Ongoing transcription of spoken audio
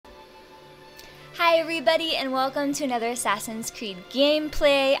Hi everybody and welcome to another Assassin's Creed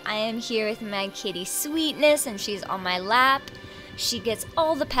gameplay. I am here with my kitty Sweetness and she's on my lap. She gets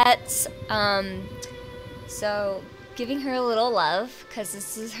all the pets, so giving her a little love because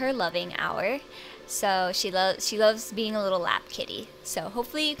this is her loving hour. So she loves being a little lap kitty. So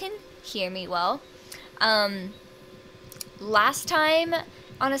hopefully you can hear me well. Last time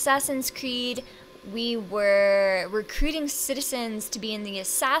on Assassin's Creed, we were recruiting citizens to be in the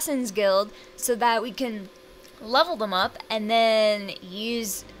Assassin's Guild so that we can level them up and then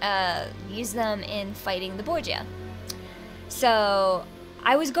use them in fighting the Borgia. So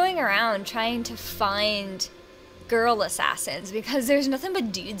I was going around trying to find girl assassins because there's nothing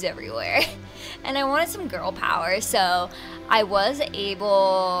but dudes everywhere and I wanted some girl power, so I was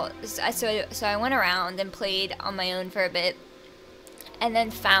able, so I went around and played on my own for a bit and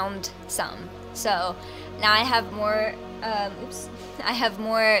then found some. So now I have more, I have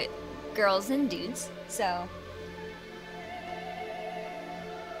more girls than dudes, so.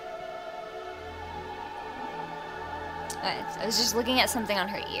 I was just looking at something on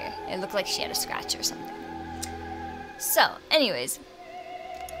her ear. It looked like she had a scratch or something. So, anyways,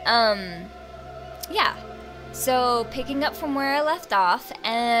 yeah. So, picking up from where I left off,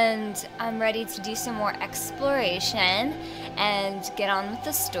 and I'm ready to do some more exploration and get on with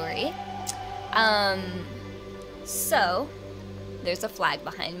the story. So, there's a flag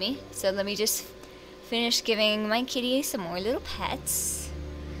behind me, so let me just finish giving my kitty some more little pets.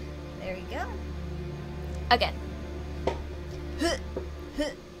 There we go. Again.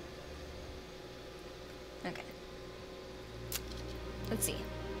 Okay. Let's see.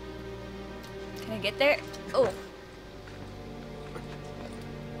 Can I get there? Oh.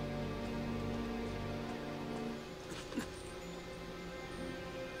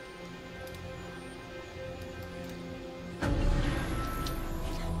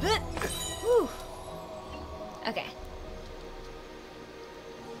 Whew. Okay.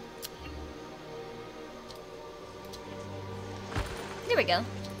 There we go.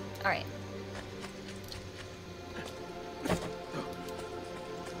 All right.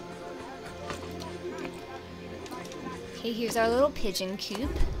 Okay, here's our little pigeon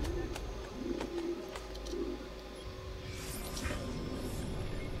coop.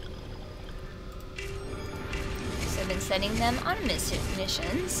 So I've been sending them on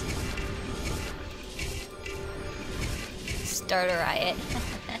missions. Start a riot.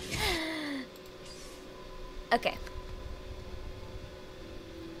 Okay.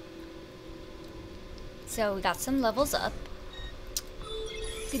 So we got some levels up.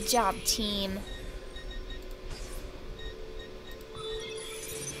 Good job, team.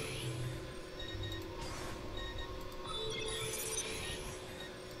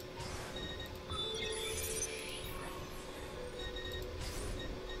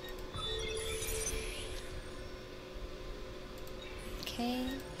 Okay,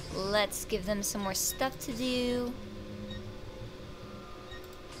 let's give them some more stuff to do.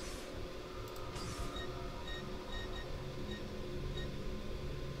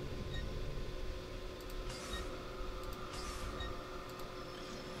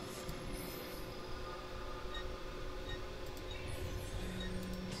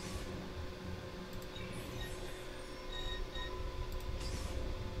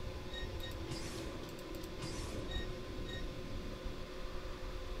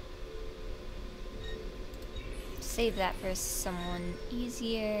 Save that for someone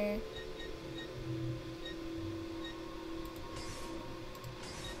easier.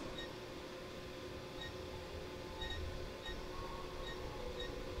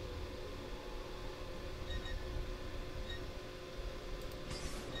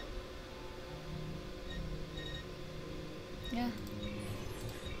 Yeah.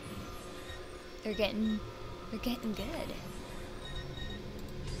 They're getting good.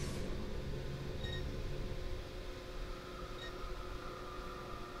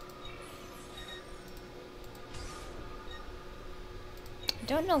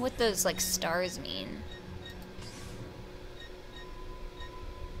 I don't know what those like stars mean.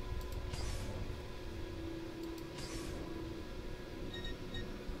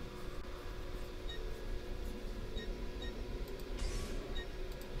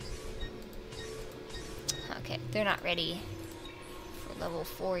 Okay, they're not ready for level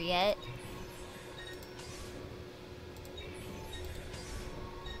 4 yet.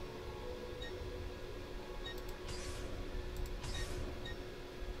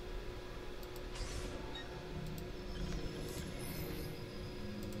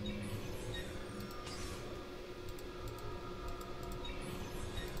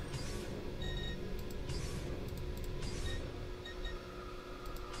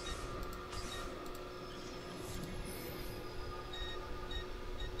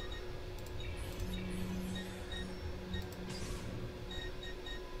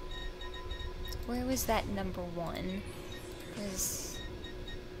 Where was that number 1? There's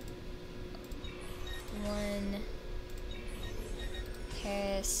 1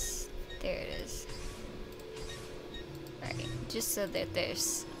 Paris. There it is. Alright, just so that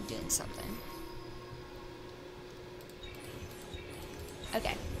there's doing something.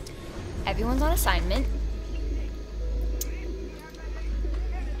 Okay. Everyone's on assignment.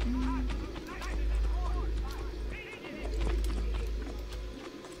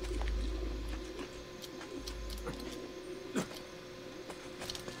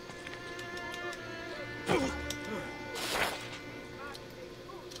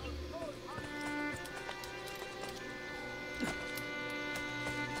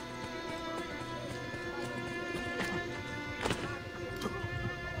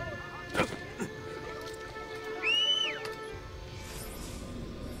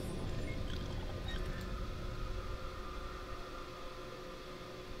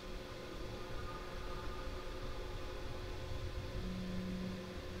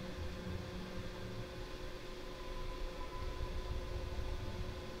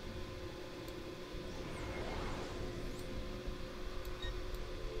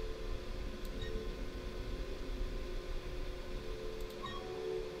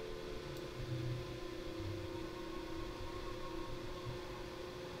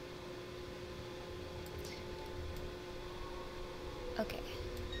 Okay,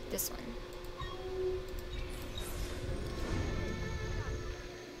 this one.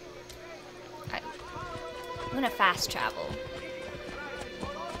 Alright. I'm gonna fast travel.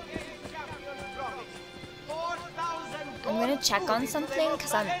 I'm gonna check on something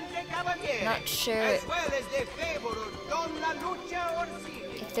because I'm not sure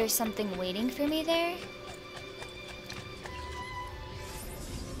if there's something waiting for me there.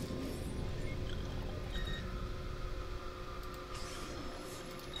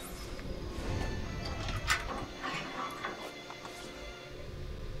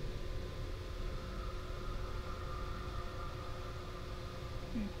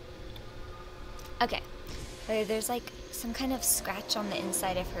 Okay, there's like some kind of scratch on the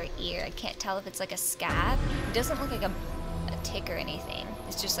inside of her ear. I can't tell if it's like a scab. It doesn't look like a tick or anything.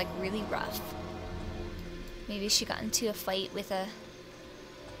 It's just like really rough. Maybe she got into a fight with a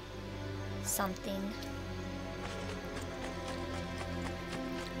something.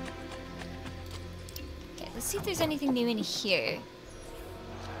 Okay, let's see if there's anything new in here.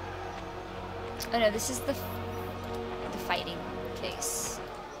 Oh no, this is the fighting place.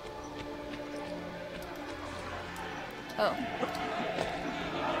 Oh.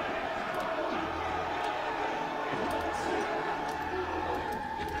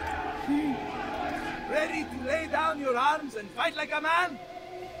 Ready to lay down your arms and fight like a man?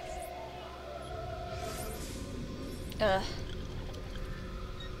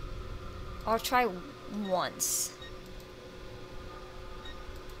 I'll try once.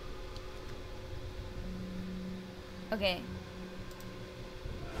 Okay.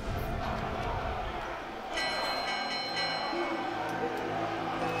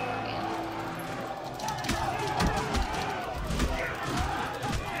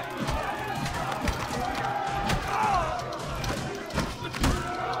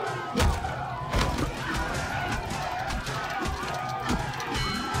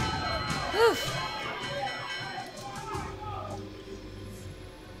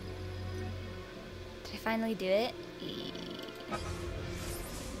 Finally do it.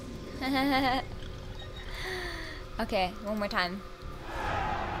 Okay, one more time.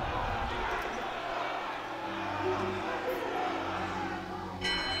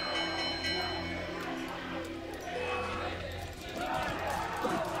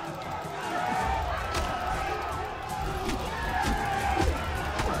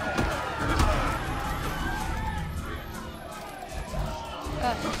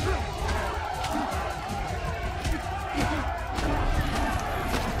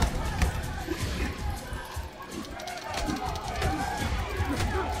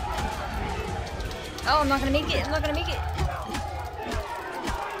 Oh, I'm not gonna make it. I'm not gonna make it.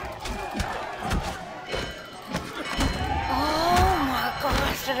 Oh my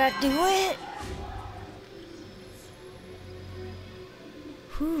gosh, did I do it?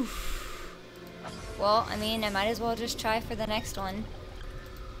 Whew. Well, I mean, I might as well just try for the next one.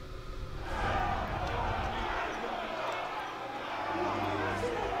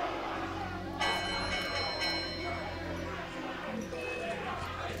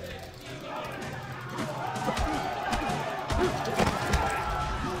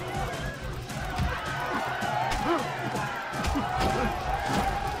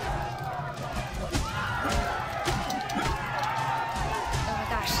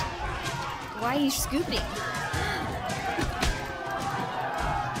 Why are you scooping?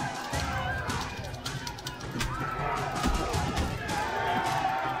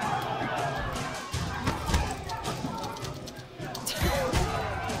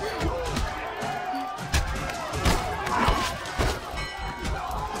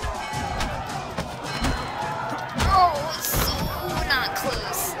 Oh, so not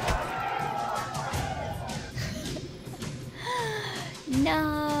close.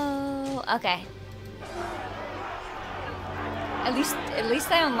 No. Okay. At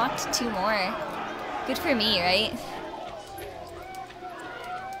least I unlocked 2 more. Good for me, right?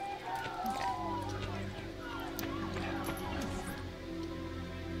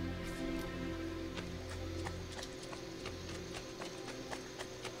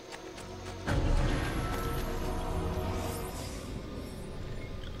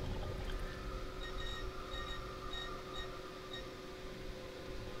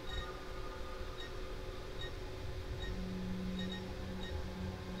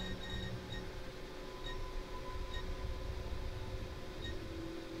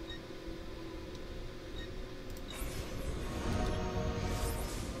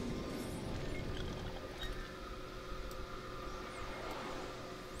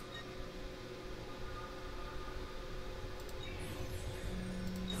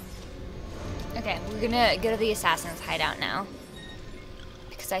 Okay, we're gonna go to the assassin's hideout now.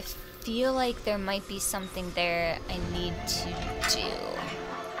 Because I feel like there might be something there I need to do.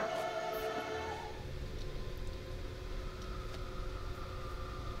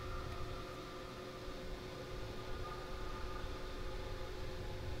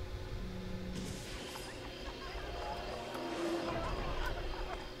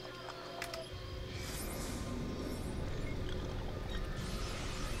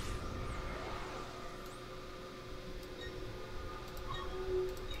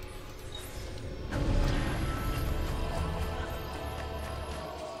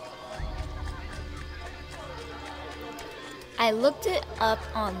 I looked it up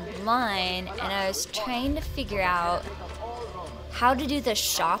online and I was trying to figure out how to do the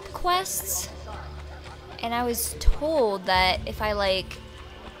shop quests. And I was told that if I like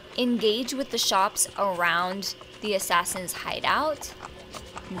engage with the shops around the assassin's hideout,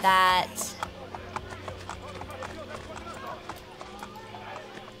 that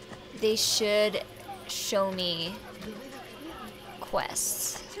they should show me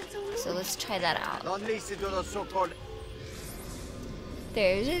quests. So let's try that out. Non listen to the so-called.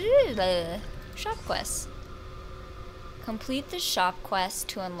 There's the shop quest. Complete the shop quest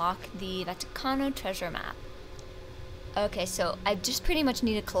to unlock the Vaticano treasure map. Okay, so I just pretty much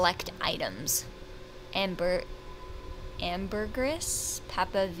need to collect items. Ambergris,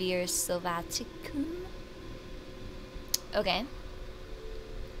 Papavir Silvaticum. Okay.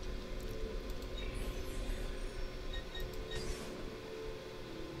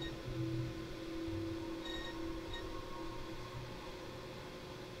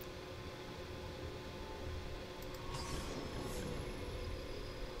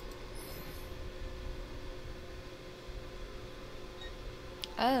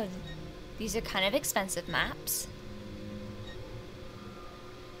 Oh, these are kind of expensive maps.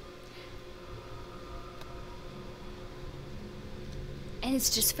 And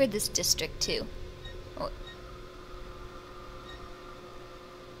it's just for this district too. Oh.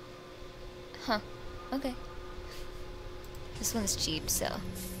 Huh, okay. This one's cheap, so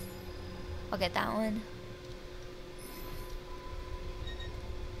I'll get that one.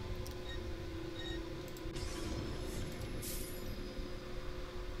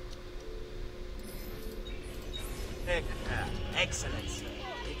 Excellency,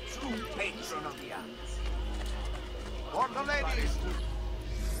 the true patron of the arts. For the ladies!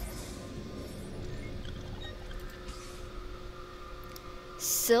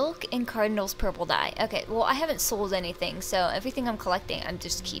 Silk and Cardinal's purple dye. Okay, well I haven't sold anything, so everything I'm collecting I'm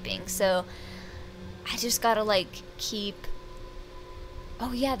just keeping. So I just gotta like keep.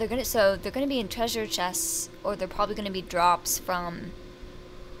 Oh yeah, they're gonna be in treasure chests, or they're probably gonna be drops from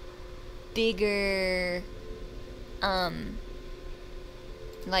bigger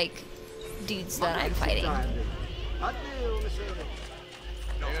like dudes that I'm fighting.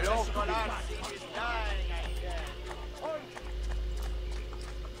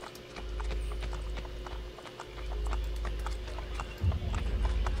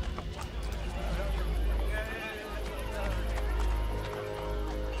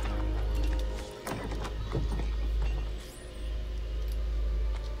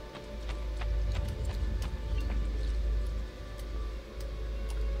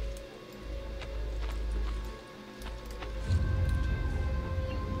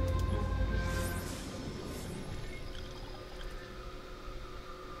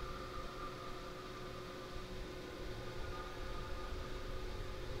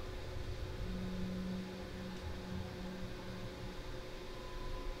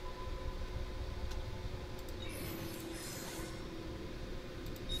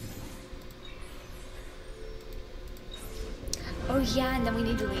 yeah, and then we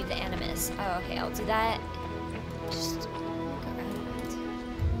need to leave the Animus. Oh, okay, I'll do that. Just go around.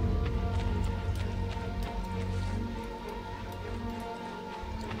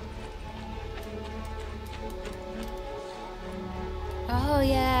 Oh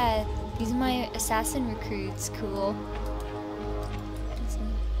yeah, these are my assassin recruits. Cool.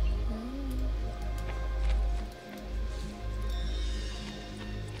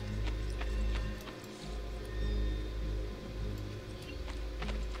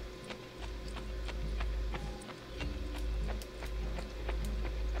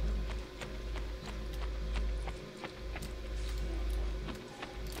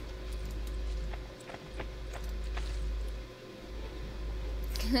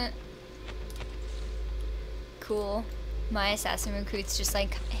 Cool. My assassin recruits just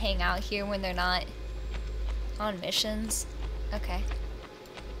like hang out here when they're not on missions. Okay.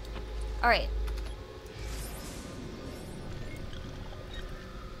 Alright.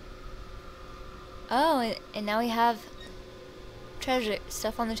 Oh, and now we have treasure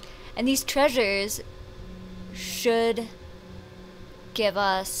stuff on the and these treasures should give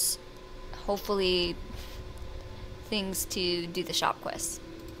us hopefully things to do the shop quests.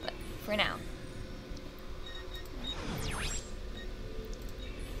 But for now.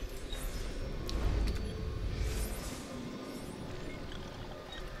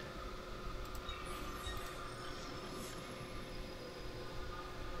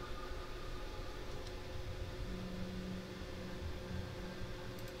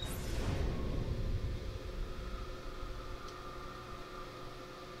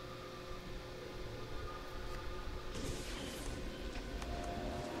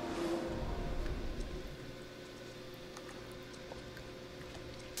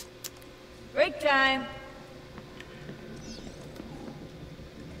 Break time.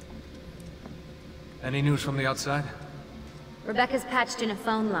 Any news from the outside? Rebecca's patched in a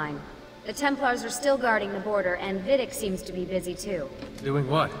phone line. The Templars are still guarding the border, and Vidic seems to be busy too. Doing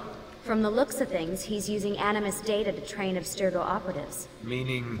what? From the looks of things, he's using Animus data to train Abstergo operatives.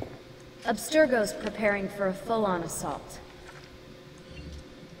 Meaning... Abstergo's preparing for a full-on assault.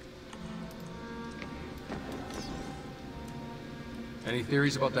 Any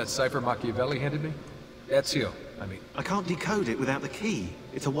theories about that cipher Machiavelli handed me? Ezio, I mean. I can't decode it without the key.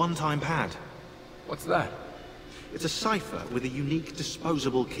 It's a one-time pad. What's that? It's a cipher with a unique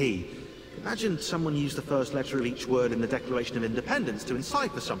disposable key. Imagine someone used the first letter of each word in the Declaration of Independence to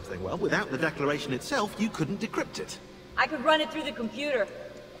encipher something. Well, without the Declaration itself, you couldn't decrypt it. I could run it through the computer.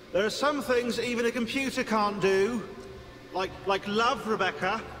 There are some things even a computer can't do. Like love,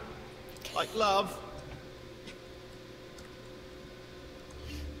 Rebecca. Like love.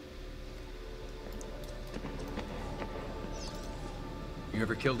 You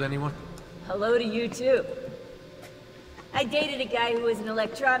ever killed anyone? Hello to you too. I dated a guy who was an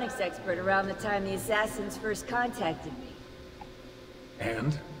electronics expert around the time the assassins first contacted me.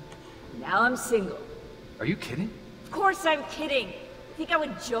 And? Now I'm single. Are you kidding? Of course I'm kidding. Think I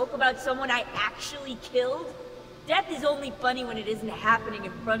would joke about someone I actually killed? Death is only funny when it isn't happening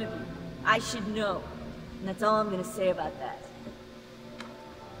in front of you. I should know. And that's all I'm gonna say about that.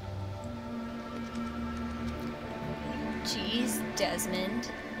 Jeez,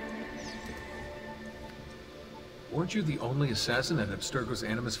 Desmond. Weren't you the only assassin at Abstergo's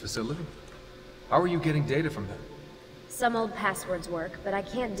Animus facility? How are you getting data from them? Some old passwords work, but I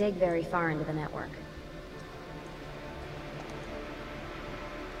can't dig very far into the network.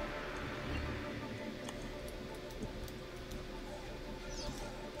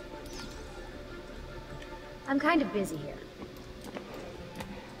 I'm kind of busy here.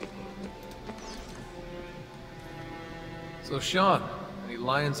 So Sean, any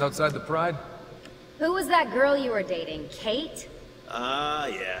lions outside the Pride? Who was that girl you were dating? Kate?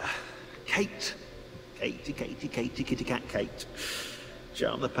 Yeah. Kate. Katie, kitty cat Kate.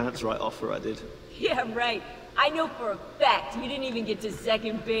 Charmed the pants right off her, I did. Yeah, right. I know for a fact you didn't even get to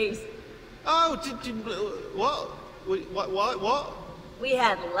second base. Oh, what? What? We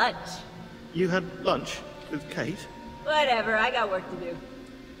had lunch. You had lunch with Kate? Whatever, I got work to do.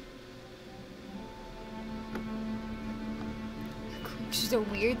 Which is a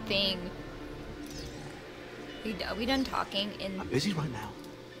weird thing. Are we done talking? I'm busy right now.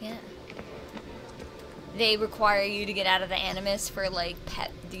 Yeah. They require you to get out of the Animus for like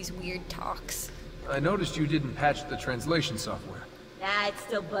these weird talks. I noticed you didn't patch the translation software. Nah, it's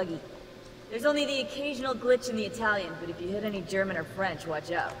still buggy. There's only the occasional glitch in the Italian, but if you hit any German or French,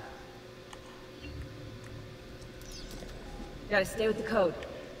 watch out. Gotta stay with the code.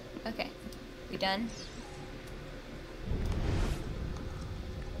 Okay. We done?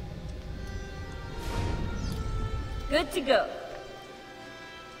 Good to go.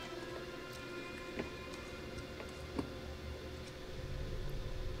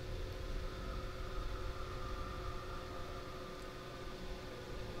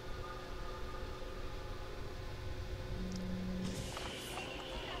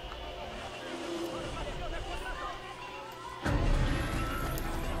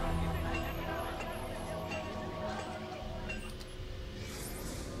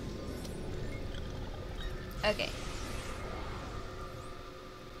 Okay.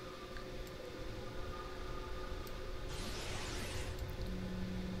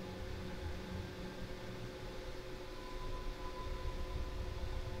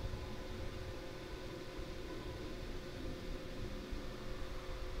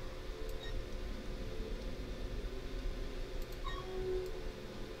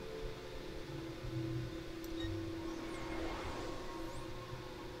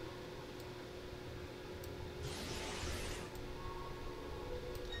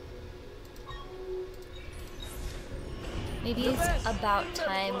 Maybe it's about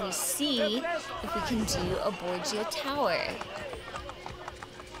time we see if we can do a Borgia tower.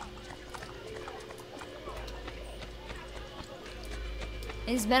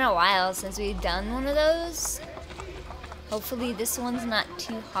 It's been a while since we've done one of those. Hopefully this one's not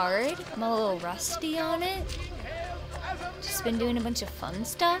too hard. I'm a little rusty on it. Just been doing a bunch of fun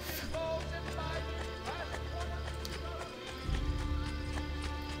stuff.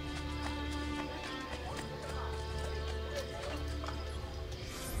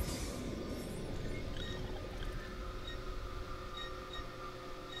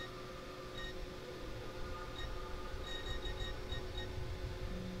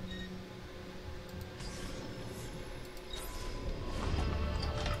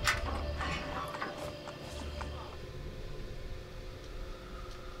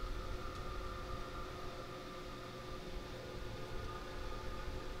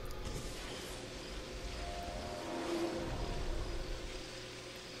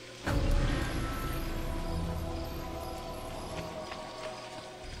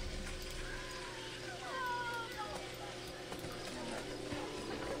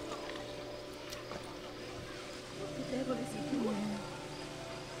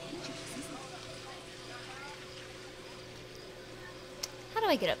 How do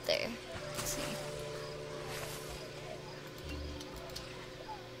I get up there? Let's see.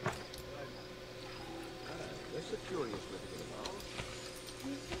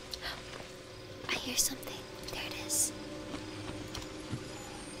 I hear something. There it is.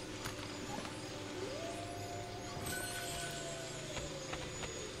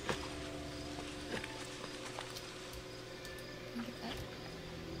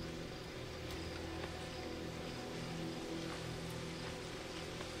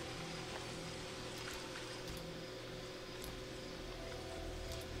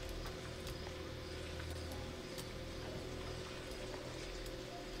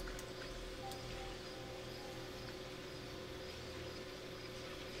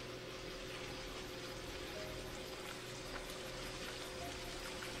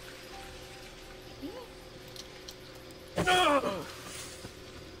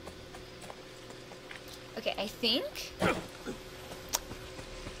 Okay, I think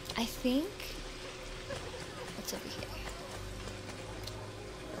what's over here?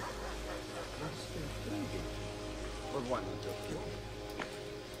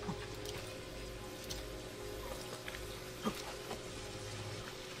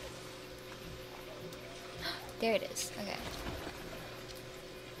 There it is. Okay.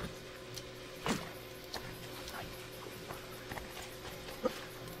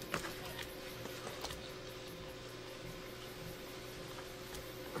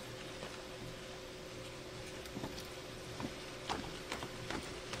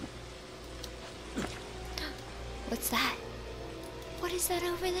 What's that? What is that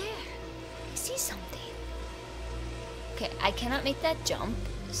over there? I see something. Okay, I cannot make that jump,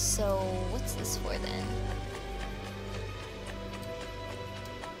 so what's this for then?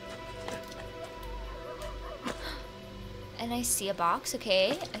 And I see a box,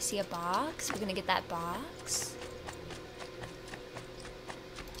 okay. I see a box. We're gonna get that box.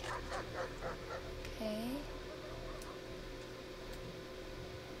 Okay.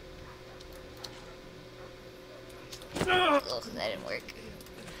 Ugh, that didn't work.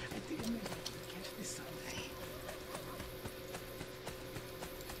 Okay.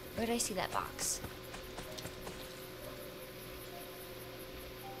 Where did I see that box?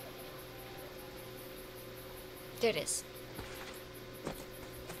 There it is.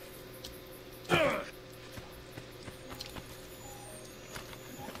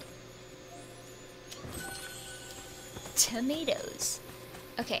 Tomatoes.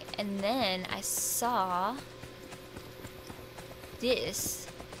 Okay, and then I saw this.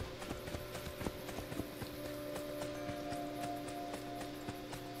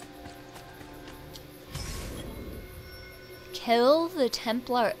 Kill the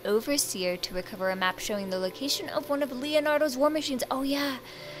Templar Overseer to recover a map showing the location of one of Leonardo's war machines. Oh yeah.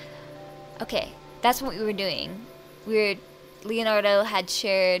 Okay, that's what we were doing. We were Leonardo had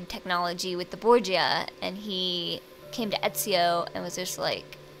shared technology with the Borgia, and he came to Ezio and was just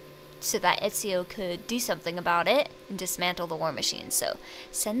like, so that Ezio could do something about it and dismantle the war machine. So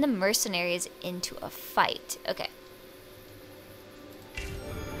send the mercenaries into a fight. Okay.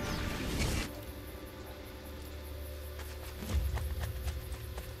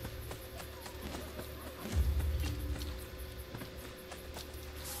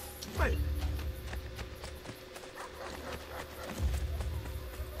 Wait.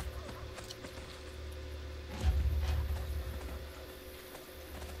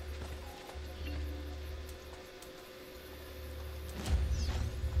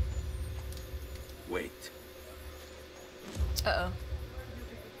 Wait. Uh-oh.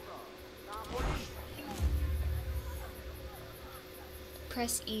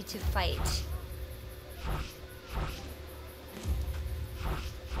 Press E to fight.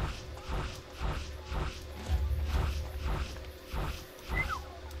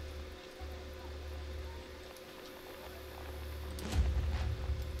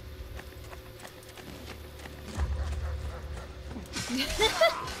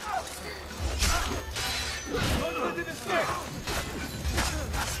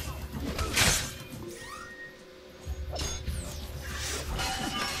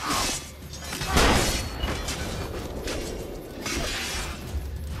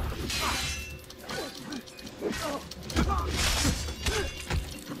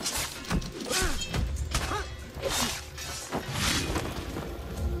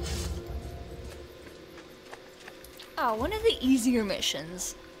 Oh, one of the easier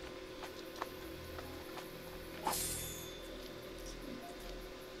missions.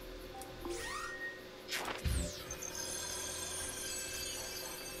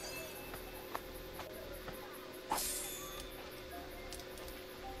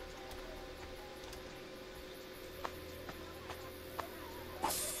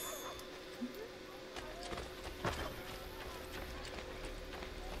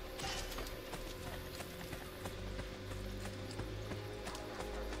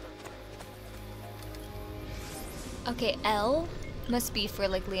 Okay, L must be for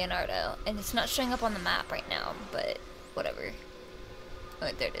like Leonardo, and it's not showing up on the map right now, but whatever. Oh,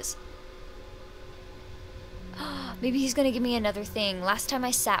 wait, there it is. Maybe he's gonna give me another thing. Last time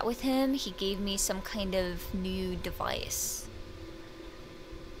I sat with him, he gave me some kind of new device.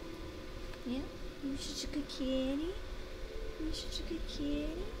 Yeah, you're such a good kitty. You're such a good kitty.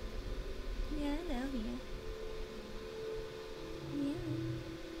 Yeah, I love you. Yeah,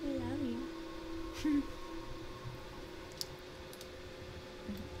 I love you.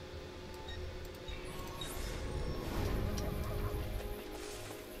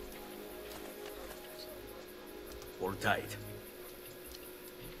 Hold tight.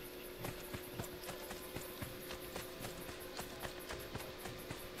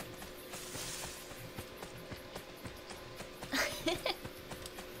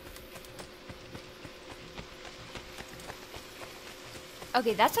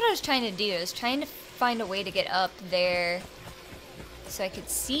 Okay, that's what I was trying to do. I was trying to find a way to get up there so I could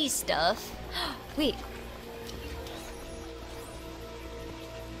see stuff. Wait.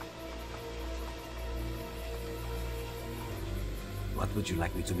 What would you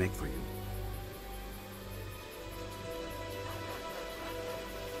like me to make for you?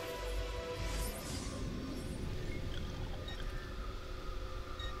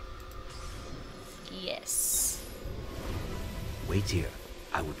 Yes. Wait here.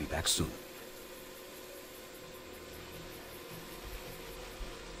 I will be back soon.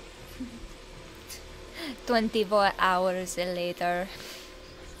 "24 hours later."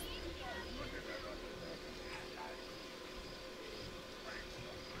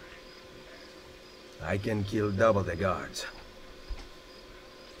 I can kill double the guards.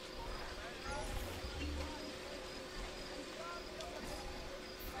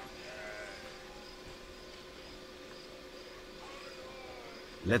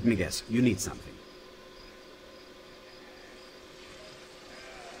 Let me guess. You need something.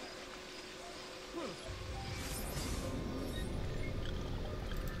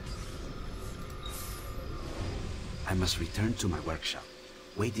 I must return to my workshop.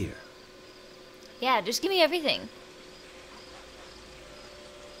 Wait here. Yeah, just give me everything.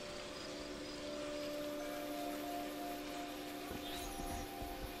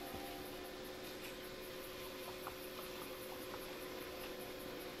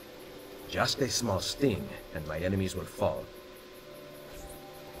 Just a small sting, and my enemies will fall.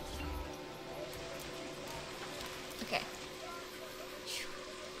 Okay.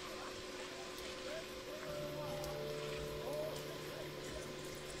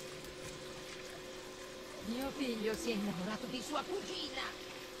 You know, figlio si è innamorato di sua cugina.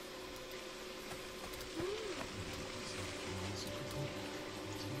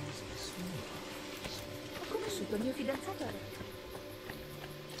 Ho conosciuto il mio fidanzato a letto.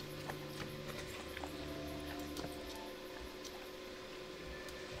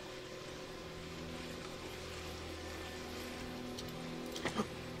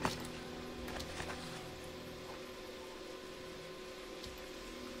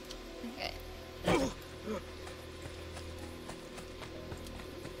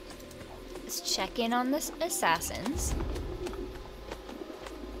 Check in on the assassins.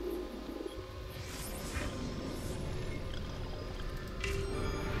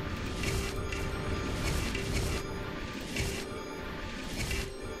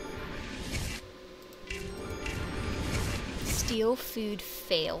 Steal food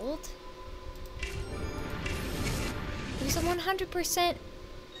failed. It was a 100%.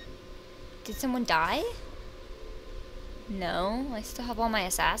 Did someone die? No, I still have all my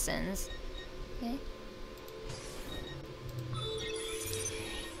assassins. Okay.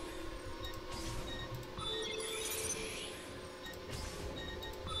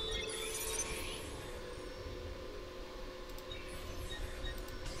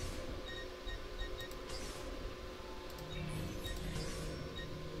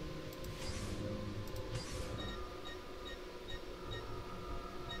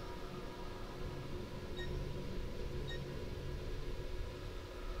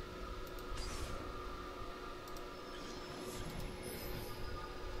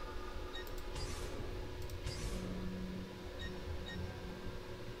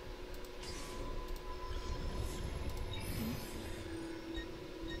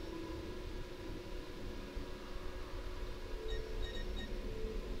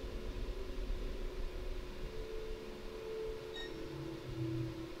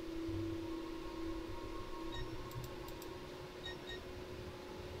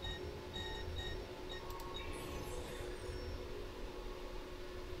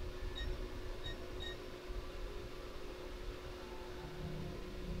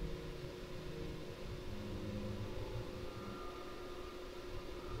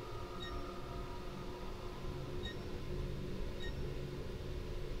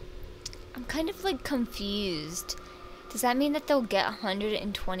 I'm kind of like confused. Does that mean that they'll get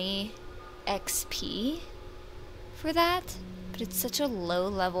 120 XP for that? But it's such a low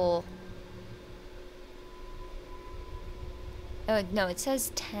level. Oh no, it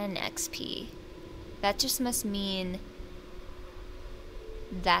says 10 XP. That just must mean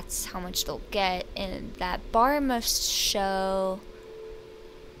that's how much they'll get, and that bar must show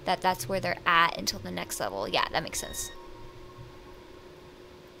that that's where they're at until the next level. Yeah, that makes sense.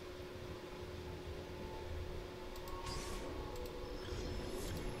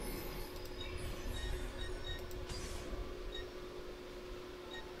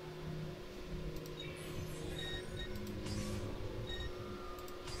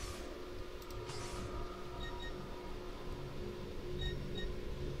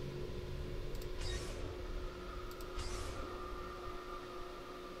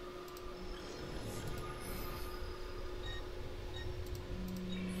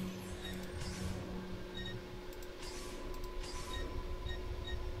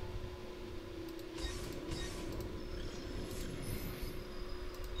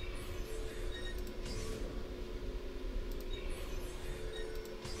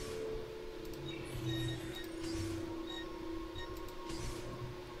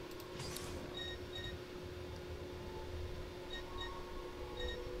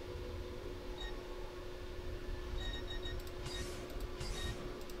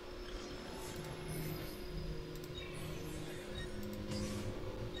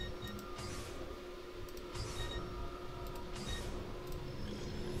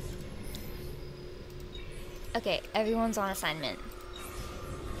 Okay, everyone's on assignment.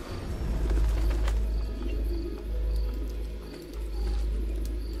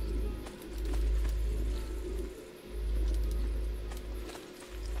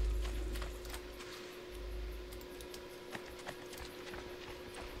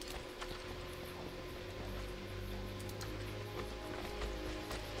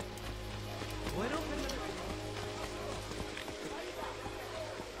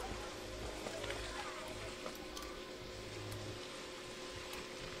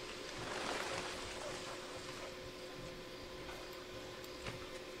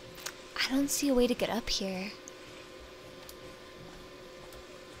 I don't see a way to get up here.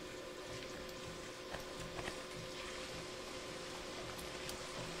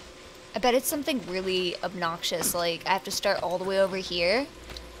 I bet it's something really obnoxious, like I have to start all the way over here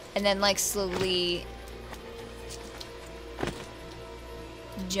and then like slowly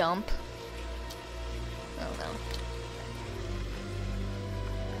jump? I don't know.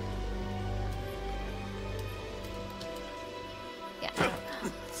 Yeah, I don't know.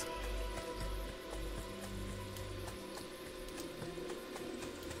 Let's see.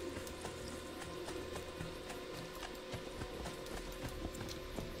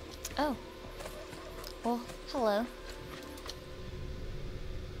 Oh. Well, hello.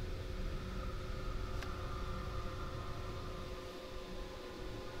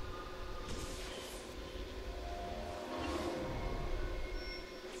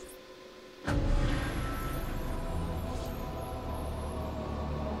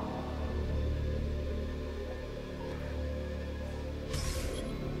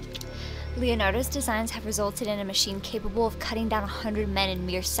 Leonardo's designs have resulted in a machine capable of cutting down 100 men in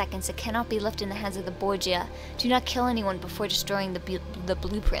mere seconds. It cannot be left in the hands of the Borgia. Do not kill anyone before destroying the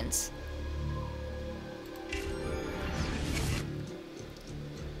blueprints.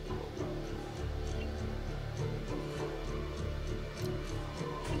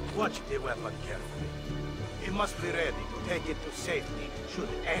 Watch the weapon carefully. You must be ready to take it to safety should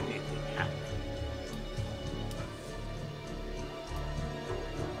anything happen.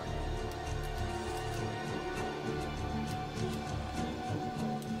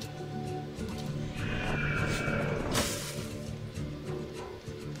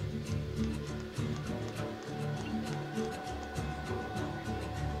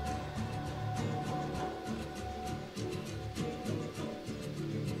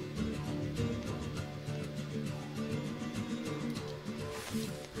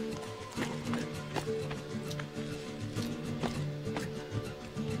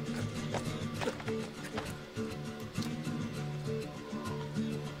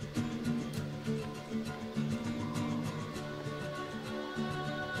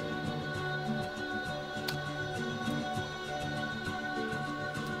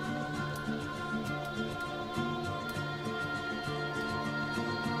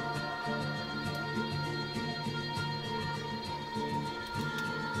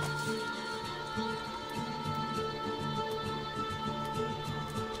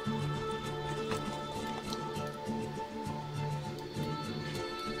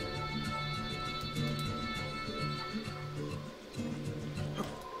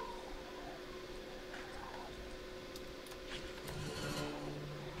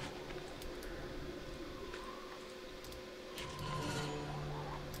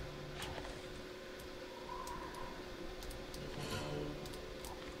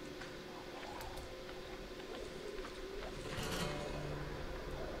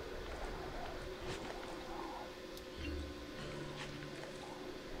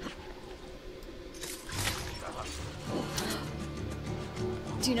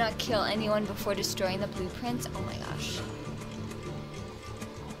 Do not kill anyone before destroying the blueprints? Oh my gosh.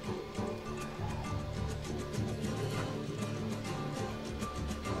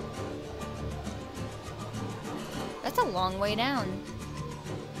 That's a long way down.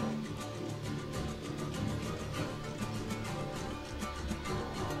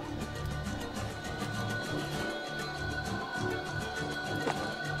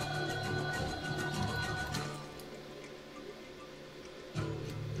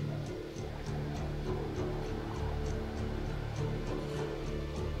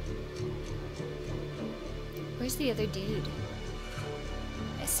 Where's the other dude?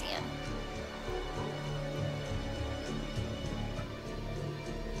 I see him.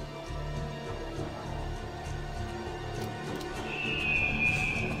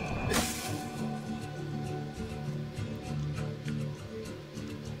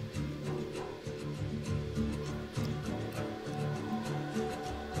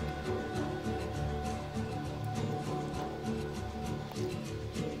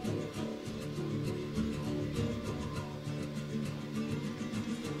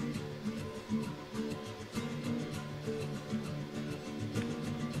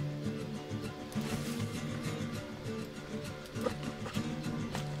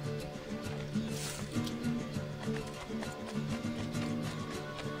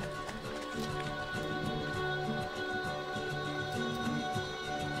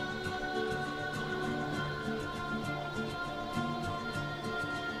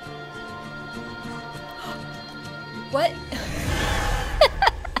 What?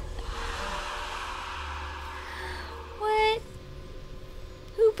 What?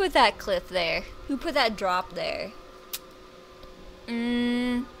 Who put that cliff there? Who put that drop there?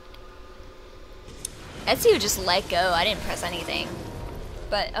 Ezio just let go. I didn't press anything.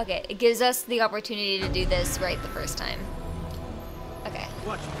 But, okay, it gives us the opportunity to do this right the first time. Okay.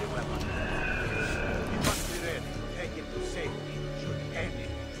 Watch the weapon. You must be ready to take it to safety should anything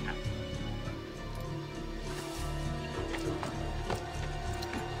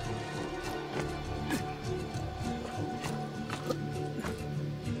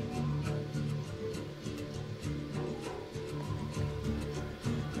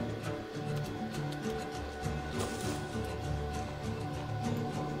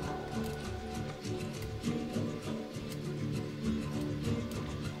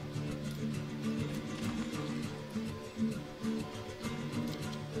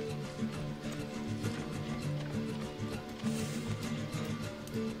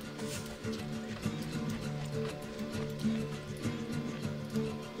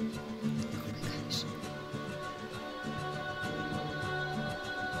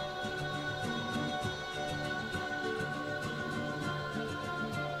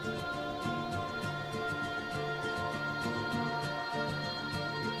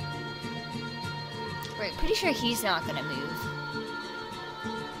Right, pretty sure he's not gonna move.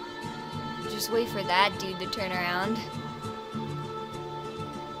 Just wait for that dude to turn around.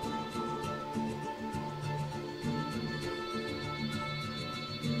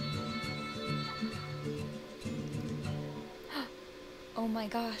 Oh my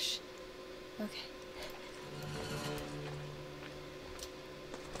gosh. Okay.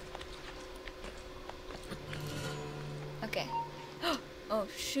 Okay. Oh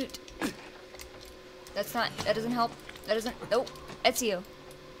shoot. That doesn't help. That doesn't, nope. Ezio.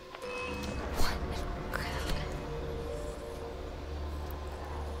 What? Crap.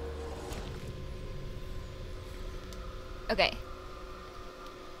 Okay.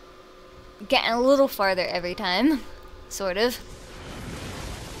 Getting a little farther every time. Sort of.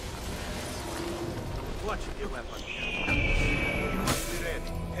 Watch your weapon. You must be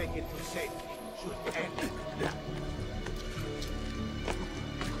ready. Take it to safety. Should end now.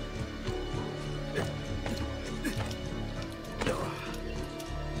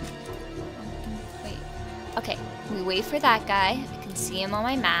 Wait. Okay, we wait for that guy. I can see him on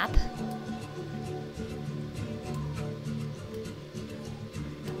my map.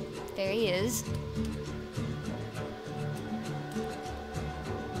 There he is.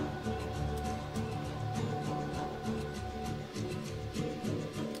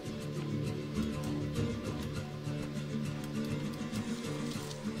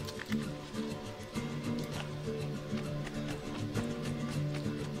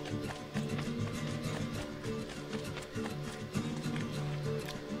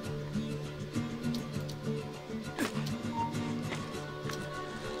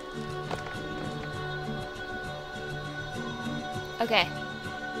 Okay.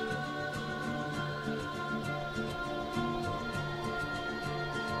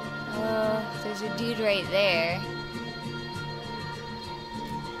 Oh, there's a dude right there.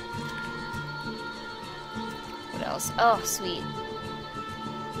 What else? Oh, sweet.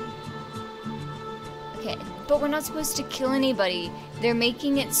 Okay, but we're not supposed to kill anybody. They're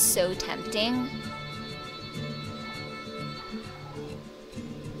making it so tempting.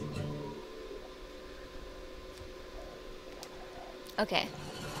 Okay.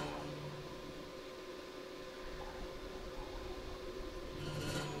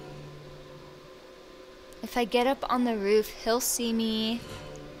 If I get up on the roof, he'll see me.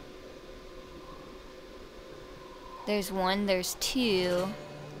 There's one, there's two.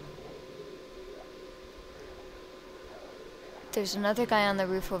 There's another guy on the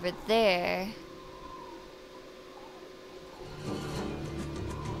roof over there.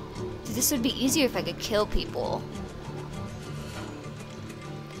 This would be easier if I could kill people.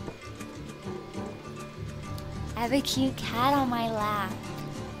 I have a cute cat on my lap.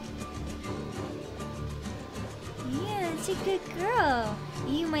 Yeah, it's a good girl.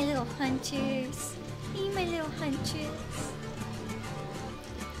 You, my little hunters. You, my little hunters.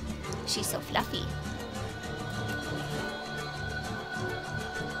 She's so fluffy.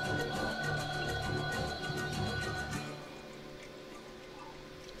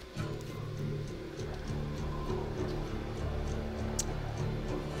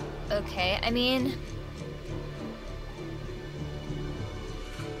 Okay, I mean...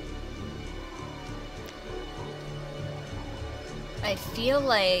 I feel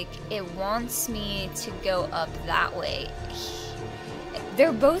like it wants me to go up that way.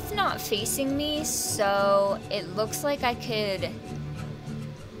 They're both not facing me, so it looks like I could...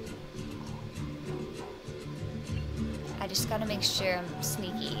 I just gotta make sure I'm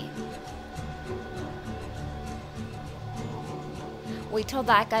sneaky. Wait till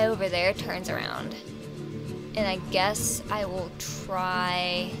that guy over there turns around. And I guess I will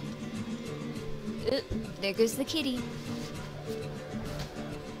try... Oop, there goes the kitty.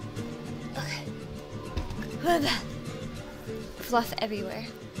 Fluff everywhere.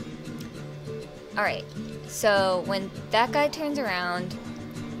 Alright, so when that guy turns around,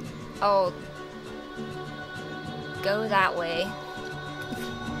 I'll go that way.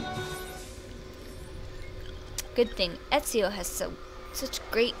 Good thing Ezio has such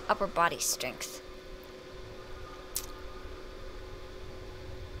great upper body strength.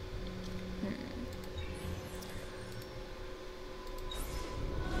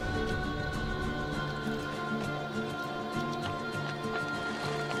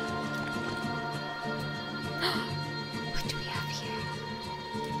 What do we have here?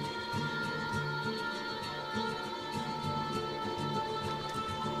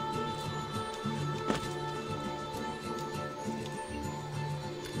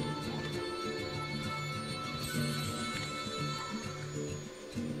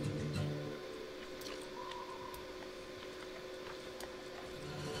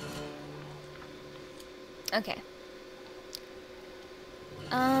 Okay.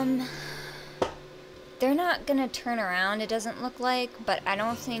 They're not gonna turn around, it doesn't look like, but I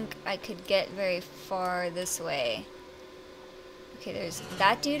don't think I could get very far this way. Okay, there's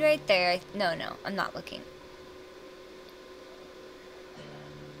that dude right there. No, I'm not looking.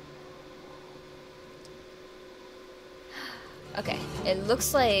 Okay, it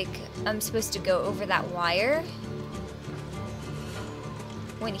looks like I'm supposed to go over that wire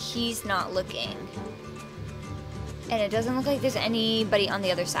when he's not looking. And it doesn't look like there's anybody on the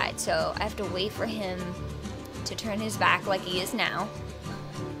other side, so I have to wait for him to turn his back like he is now.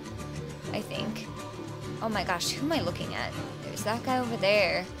 I think. Oh my gosh, who am I looking at? There's that guy over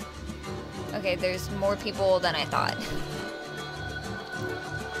there. Okay, there's more people than I thought.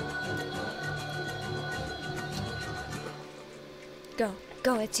 Go,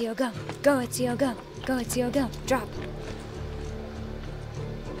 go, Ezio, go. Go, Ezio, go. Go, Ezio, go. Drop.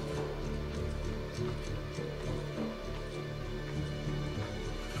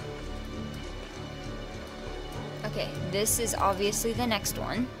 Okay, this is obviously the next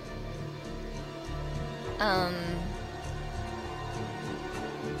one.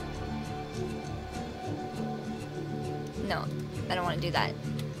 No, I don't want to do that.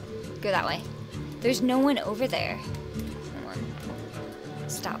 Go that way. There's no one over there. Come on.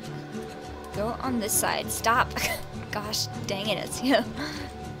 Stop. Go on this side. Stop. Gosh, dang it, Ezio.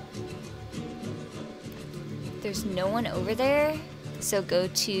 There's no one over there, so go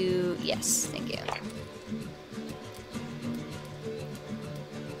to... Yes, thank you.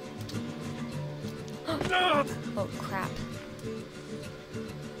 Oh, crap.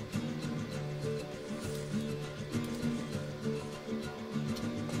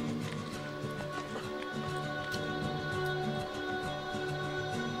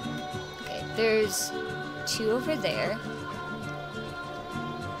 Okay, there's two over there.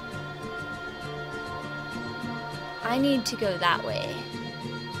 I need to go that way.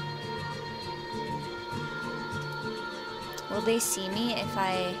 Will they see me if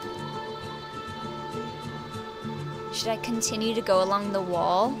I... Should I continue to go along the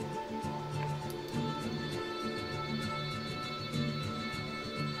wall?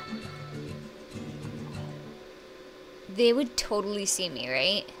 They would totally see me,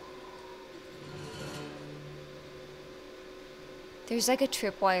 right? There's like a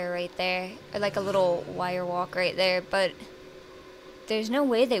tripwire right there, or like a little wire walk right there, but there's no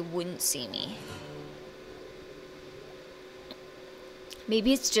way they wouldn't see me.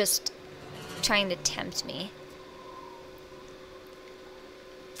 Maybe it's just trying to tempt me.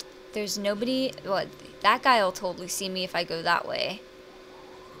 There's nobody... Well, that guy will totally see me if I go that way.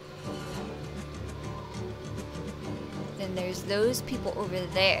 Then there's those people over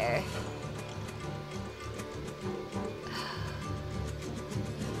there.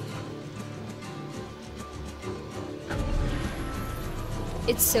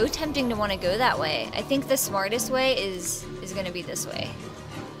 It's so tempting to want to go that way. I think the smartest way is going to be this way.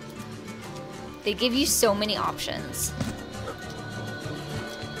 They give you so many options.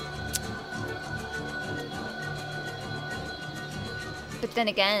 But then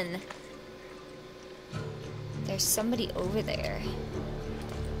again, there's somebody over there.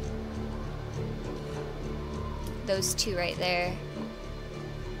 Those two right there.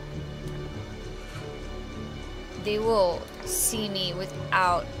 They will see me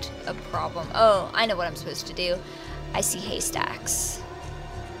without a problem. Oh, I know what I'm supposed to do. I see haystacks.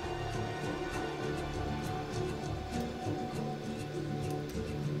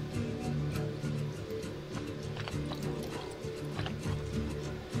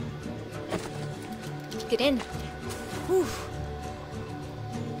 Get in. Whew.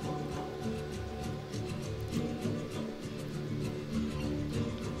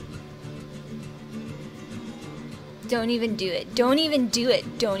 Don't even do it. Don't even do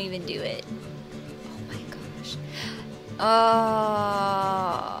it. Don't even do it. Oh my gosh.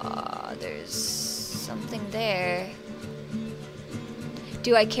 There's something there.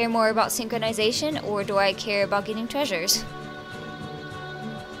 Do I care more about synchronization or do I care about getting treasures?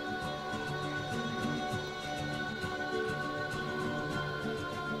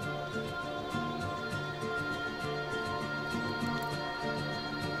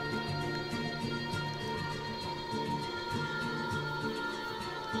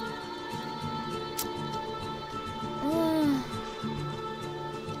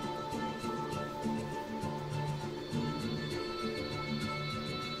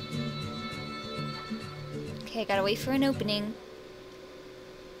 Okay, I gotta wait for an opening.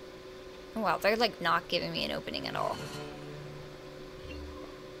 Oh, wow, they're like not giving me an opening at all.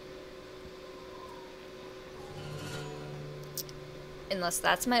 Unless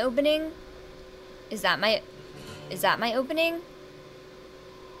that's my opening. Is that my opening?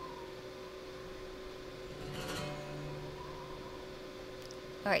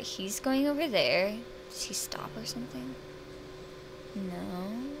 Alright, he's going over there. Does he stop or something? No.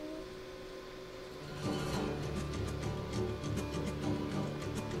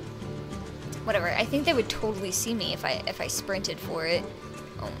 Whatever, I think they would totally see me if I sprinted for it.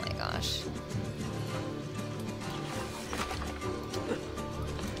 Oh my gosh.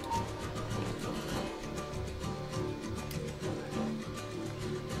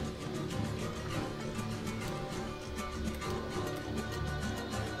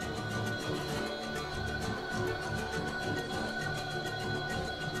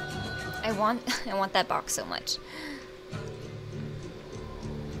 I want that box so much.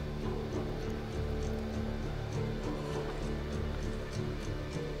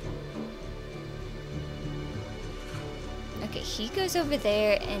 Okay, he goes over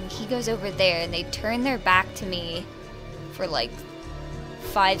there and he goes over there and they turn their back to me for like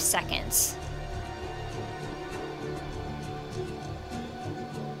 5 seconds.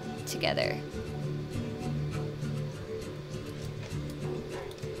 Together.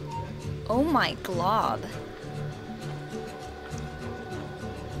 Oh my glob.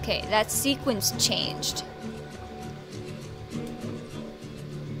 Okay, that sequence changed.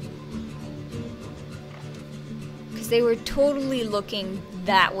 Because they were totally looking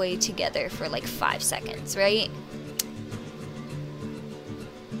that way together for like 5 seconds, right?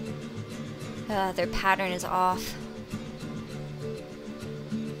 Their pattern is off.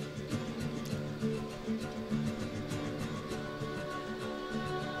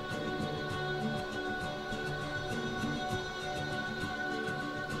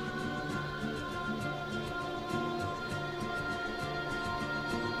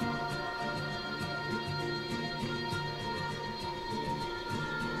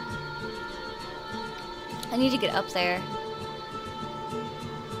 I need to get up there.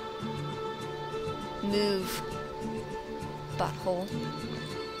 Move. Butthole.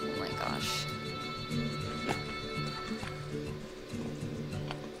 Oh my gosh.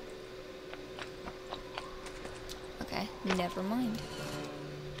 Okay, never mind.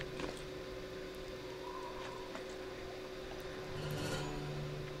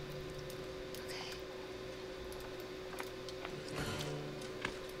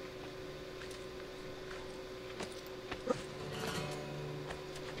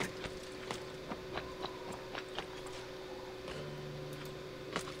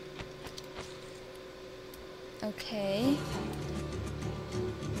 Okay.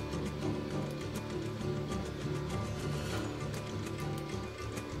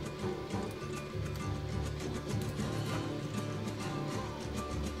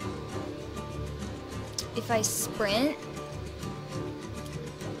 If I sprint,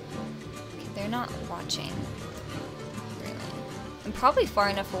 okay, they're not watching. Really. I'm probably far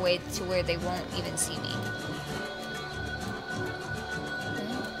enough away to where they won't even see me.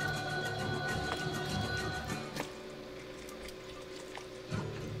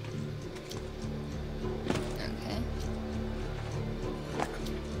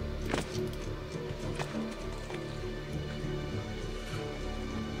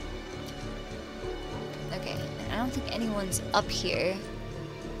 Up here.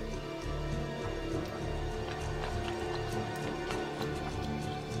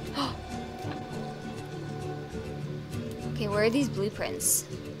 Okay, where are these blueprints?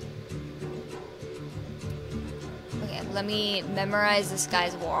 Okay, let me memorize this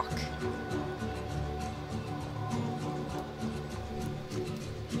guy's walk.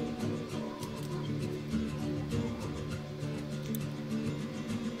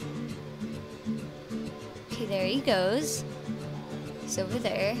 Okay, there he goes. He's over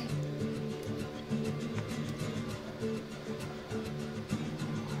there.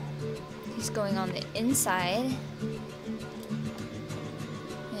 He's going on the inside.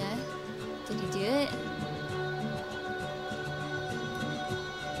 Yeah. Did he do it?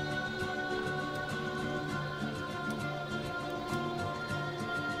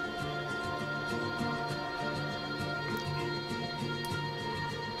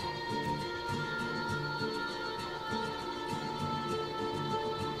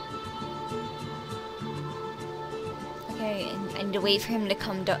 I need to wait for him to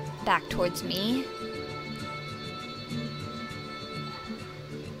come back towards me.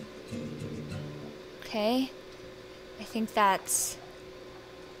 Okay. I think that's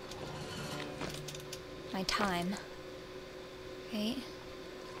my time. Right?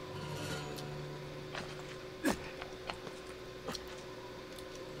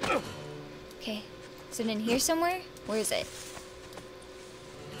 Okay. Is it in here somewhere? Where is it?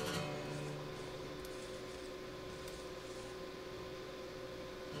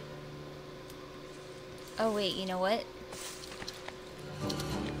 Oh wait, you know what?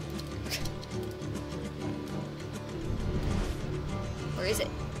 Where is it?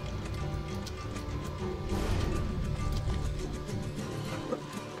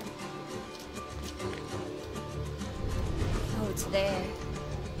 Oh, it's there.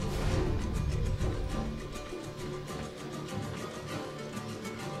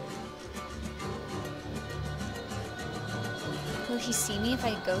 Will he see me if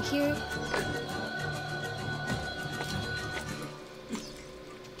I go here?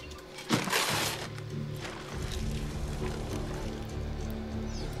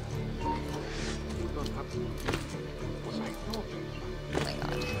 Oh my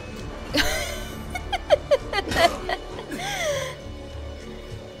god.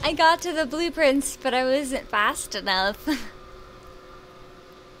 I got to the blueprints, but I wasn't fast enough.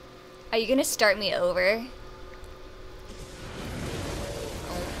 Are you gonna start me over?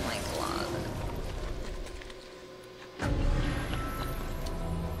 Oh my god.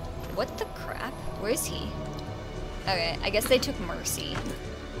 What the crap? Where is he? Okay, I guess they took Mercy.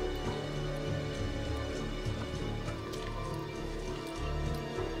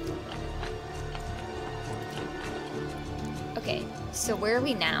 Okay, so where are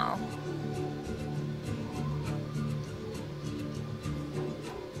we now?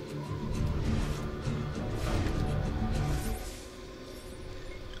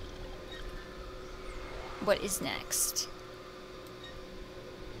 What is next?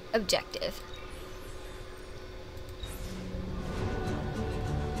 Objective.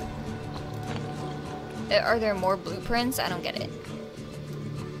 Are there more blueprints? I don't get it.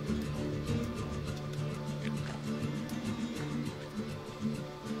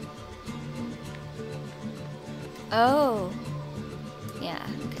 Oh. Yeah,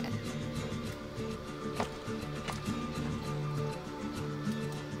 okay.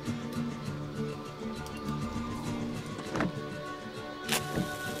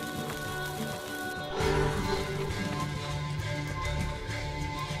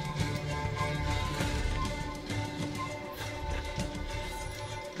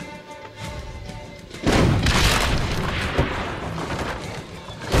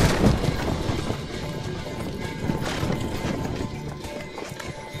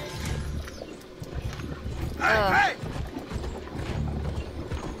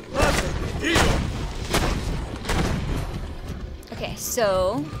 Okay,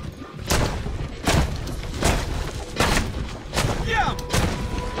 so Yeah.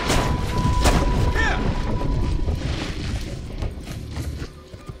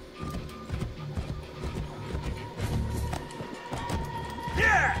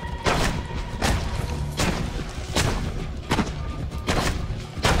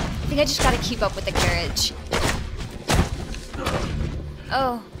 I think I just gotta keep up with the carriage.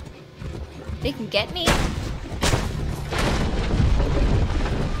 Oh. They can get me?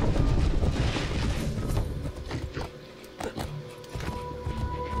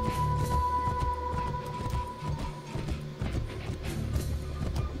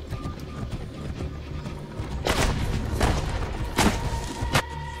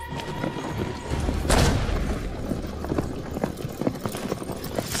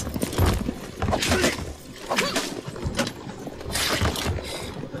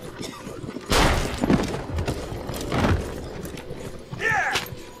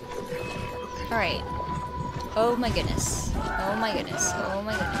 Alright. Oh my goodness. Oh my goodness. Oh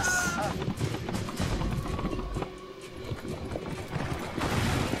my goodness.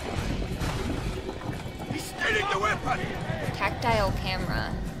 He's stealing the weapon. Tactile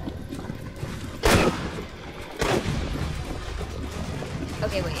camera.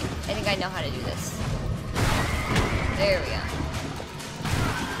 Okay, wait. I think I know how to do this. There we go.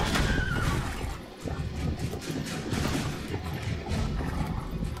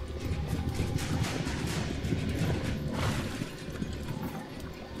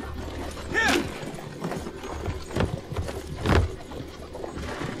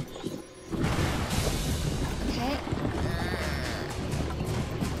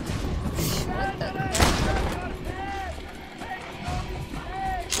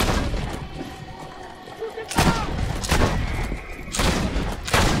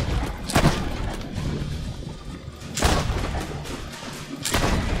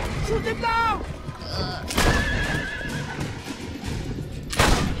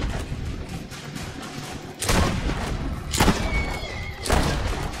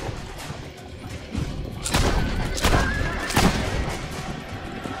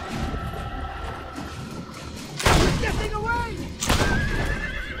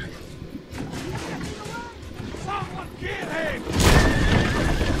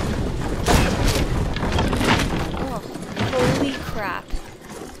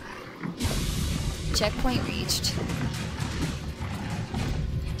 Checkpoint reached.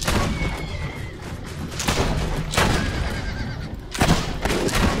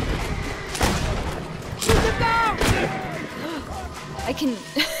 I can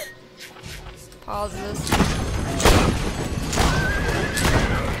pause this.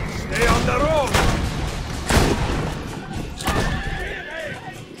 Stay on the road!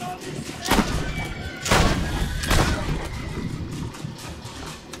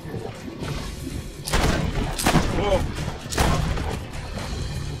 Whoa.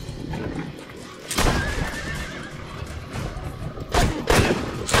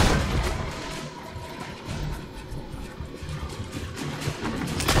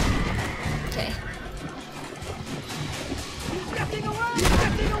 Okay.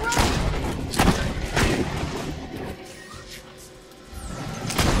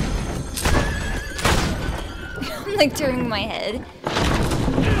 I'm like turning my head.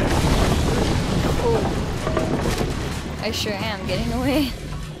 Oh. I sure am getting away.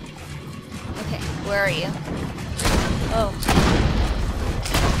 Okay, where are you? Oh.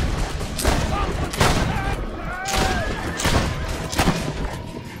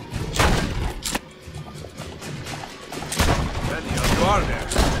 Daniel, you are there.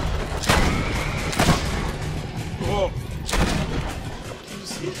 Whoa.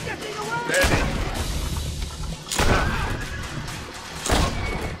 Ready.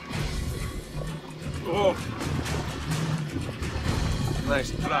 Whoa.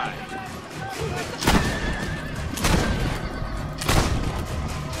 Nice try.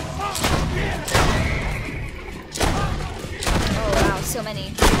 Oh wow, so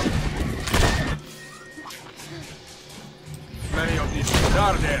many. Many of these things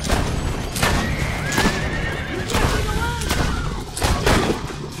are there.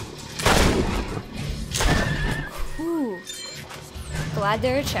 Ooh. Glad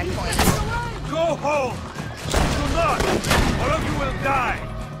there are checkpoints. Go home! Do not! All of you will die!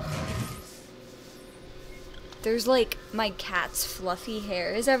 There's like my cat's fluffy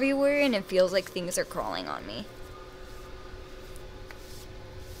hairs everywhere and it feels like things are crawling on me.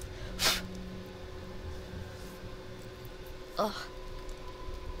 Ugh.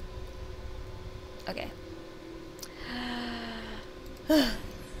 Okay.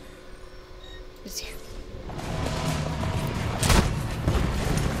 Just here.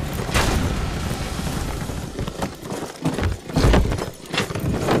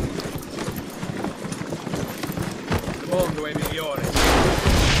 Mondo e migliore.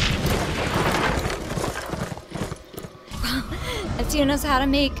 Ezio knows how to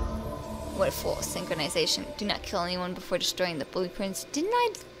make what full synchronization. Do not kill anyone before destroying the blueprints. Didn't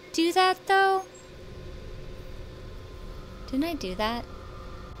I do that though? Didn't I do that?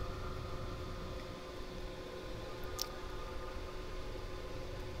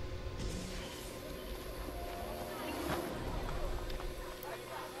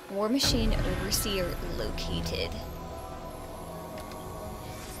 War Machine Overseer located.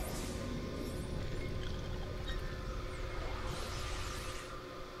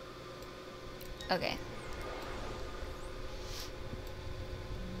 Okay.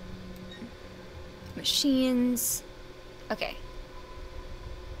 Machines. Okay.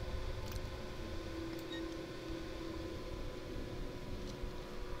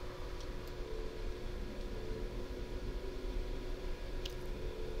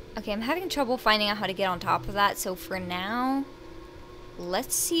 Okay, I'm having trouble finding out how to get on top of that, so for now,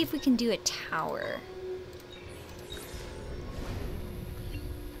 let's see if we can do a tower.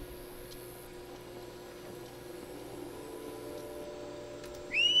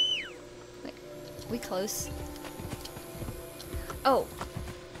 Wait, we close? Oh,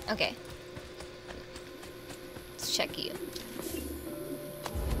 okay. Let's check you.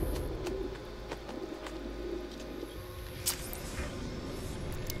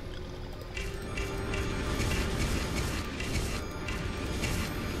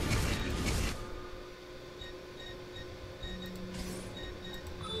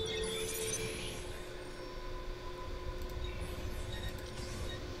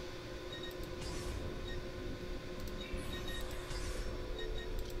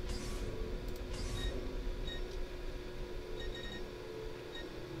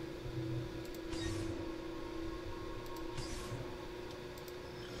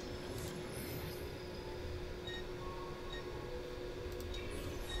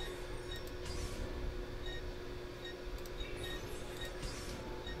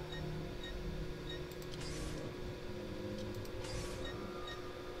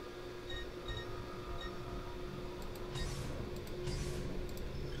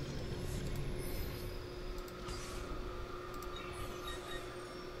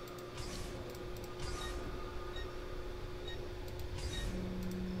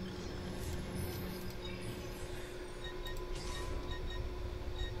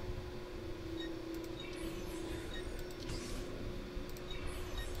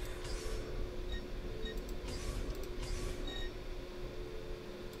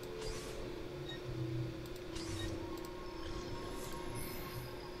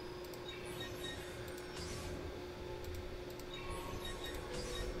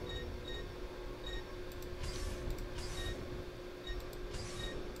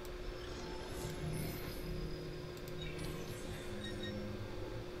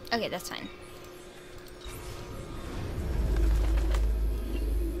 Okay, that's fine.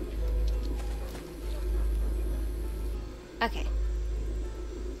 Okay.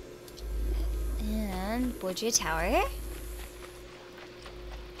 And Borgia Tower.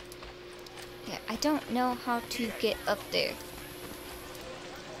 Yeah, I don't know how to get up there.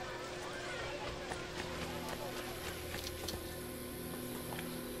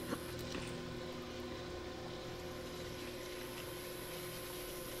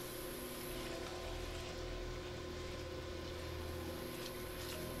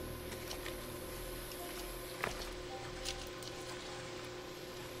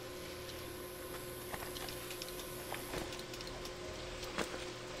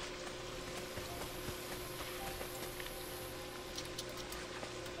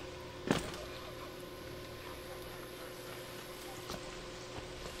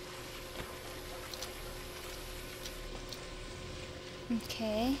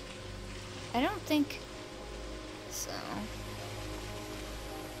 Okay. I don't think so.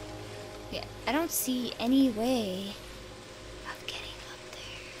 Yeah, I don't see any way of getting up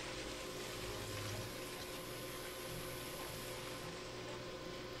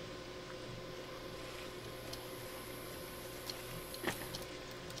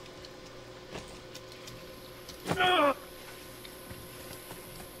there.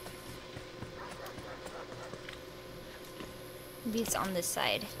 Maybe it's on this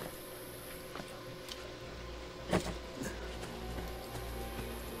side.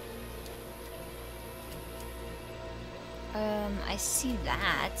 I see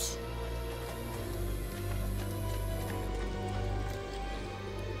that.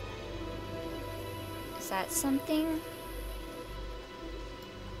 Is that something?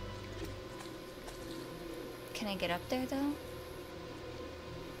 Can I get up there though?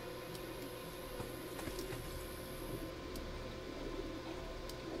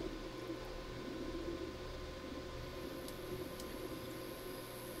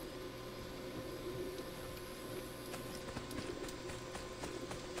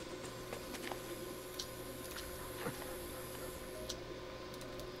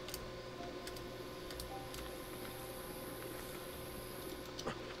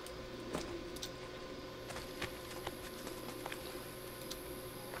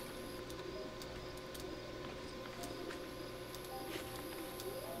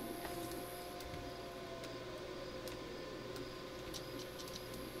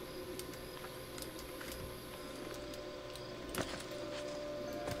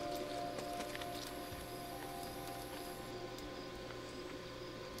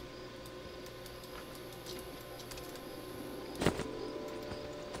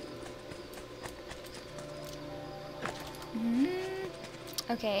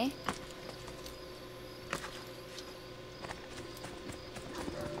 Okay.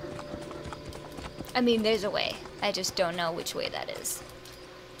 I mean, there's a way. I just don't know which way that is.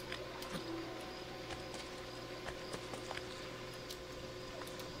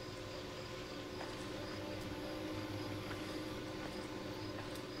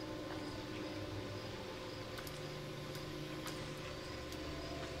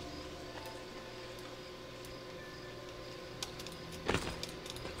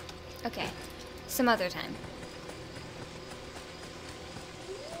 Okay, some other time.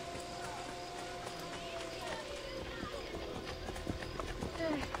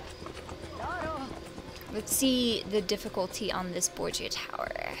 Let's see the difficulty on this Borgia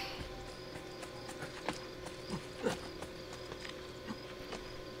Tower.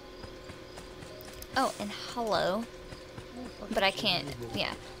 Oh, and hello. But I can't,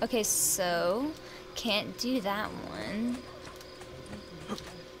 yeah. Okay, so, can't do that one.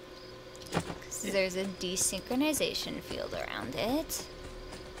 There's a desynchronization field around it.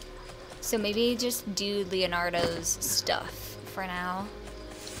 So maybe just do Leonardo's stuff for now.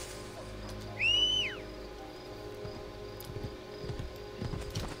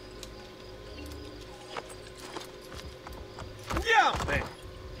 Yeah, man.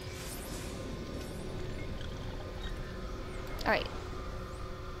 Alright.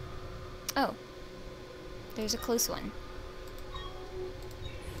 Oh. There's a close one.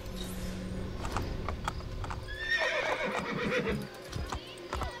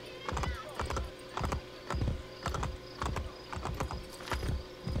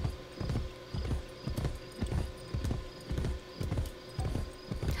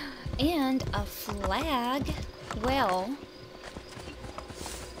 And a flag. Well,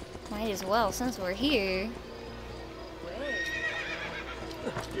 might as well since we're here.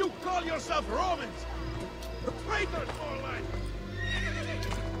 You call yourself Romans? Traitors, more like.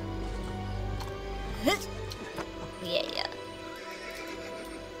 Yeah.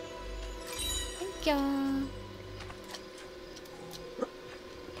 ya.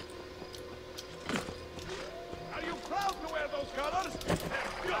 Are you proud to wear those colors?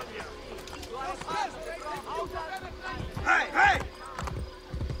 Hey, hey!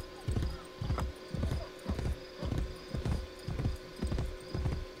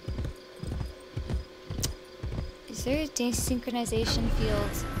 Is there a desynchronization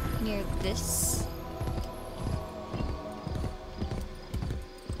field near this?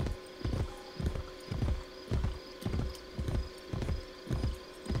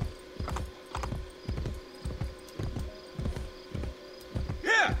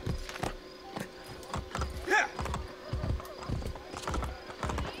 Here! Here!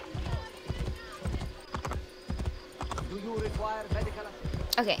 Do you require medical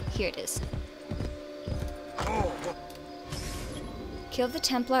assistance? Okay, here it is. Kill the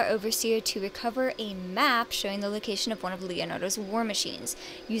Templar Overseer to recover a map showing the location of one of Leonardo's war machines.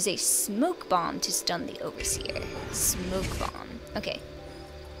 Use a smoke bomb to stun the Overseer. Smoke bomb. Okay.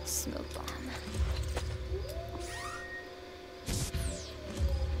 Smoke bomb.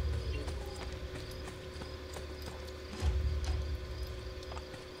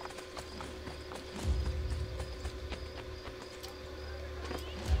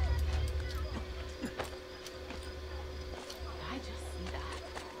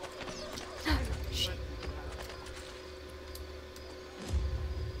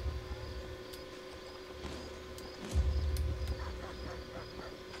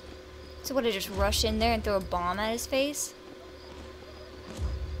 So would I just rush in there and throw a bomb at his face?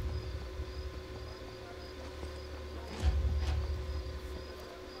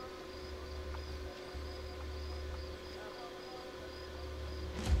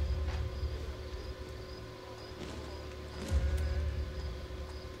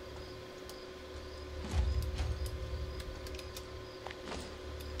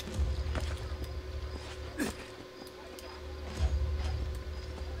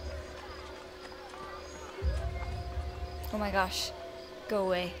 Oh my gosh. Go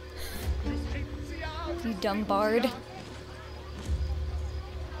away. You dumb bard. Okay.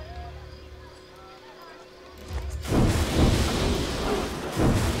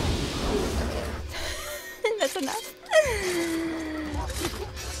 That's enough.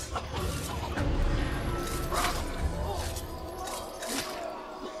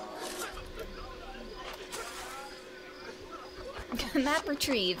 Map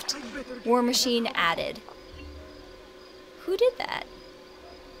retrieved. War machine added. Who did that?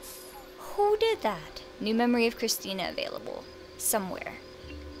 Who did that? New memory of Christina available. Somewhere.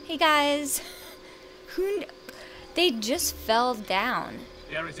 Hey guys. They just fell down.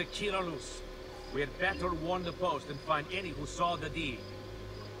 There is a killer loose. We had better warn the post and find any who saw the deed.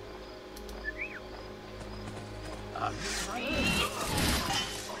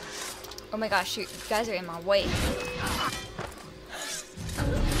 Oh my gosh, you guys are in my way.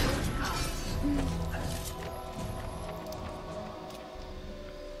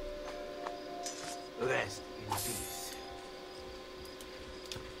 Rest in peace.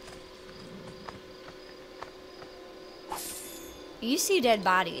 You see dead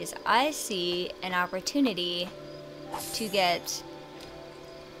bodies. I see an opportunity to get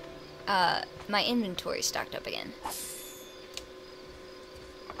my inventory stocked up again.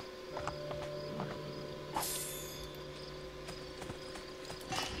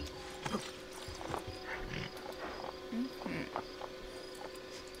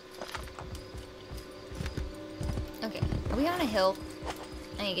 Okay, are we on a hill?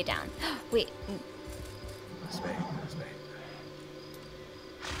 I need to get down. Wait. This way, this way.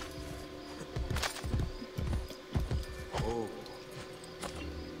 Oh.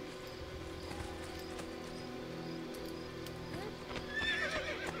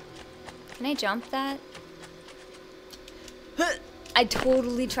 Can I jump that? I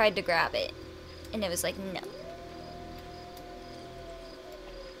totally tried to grab it. And it was like, no.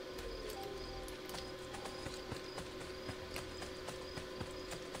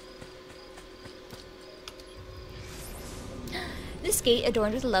 This gate,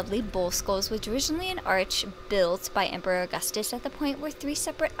 adorned with lovely bull skulls, was originally an arch built by Emperor Augustus at the point where 3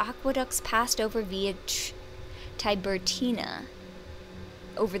 separate aqueducts passed over Via Tiburtina.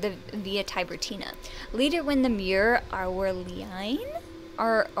 Later, when the Mur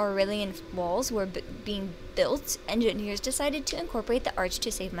Aurelian walls were being built, engineers decided to incorporate the arch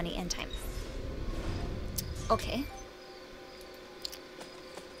to save money and time. Okay.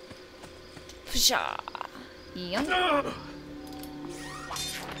 Pshaw. Yum.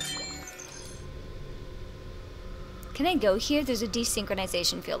 Can I go here? There's a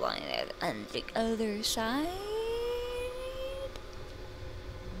desynchronization field on the other side.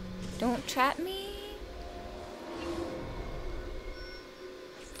 Don't trap me.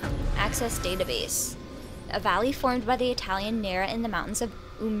 Access database. A valley formed by the Italian Nera in the mountains of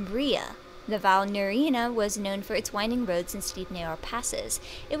Umbria. The Val Nerina was known for its winding roads and steep narrow passes.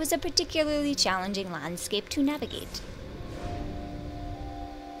 It was a particularly challenging landscape to navigate.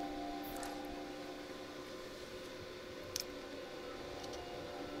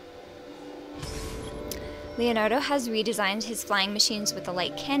 Leonardo has redesigned his flying machines with a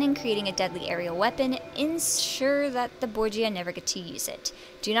light cannon, creating a deadly aerial weapon. Ensure that the Borgia never get to use it.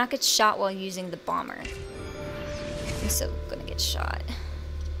 Do not get shot while using the bomber. I'm so gonna get shot.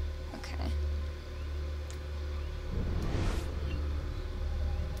 Okay.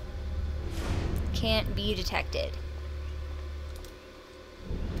 Can't be detected.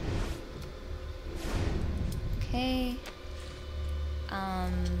 Okay.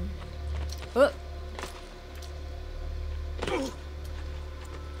 Oh.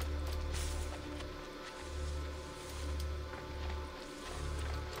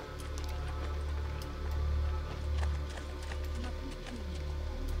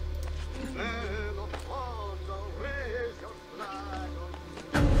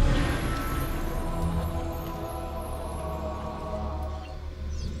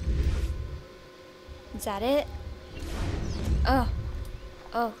 Is that it? Oh.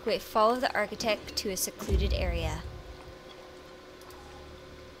 Oh, wait, follow the architect to a secluded area.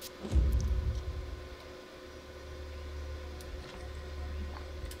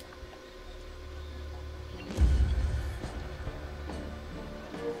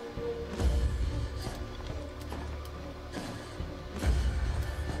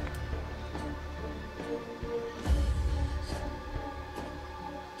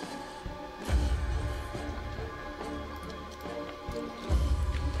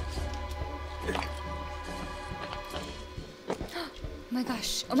 Oh my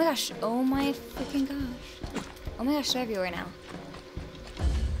gosh, oh my gosh, oh my freaking gosh. Oh my gosh, they're everywhere now.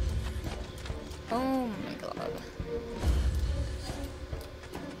 Oh my god.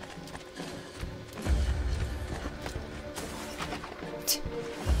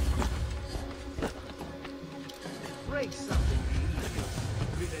 Break something.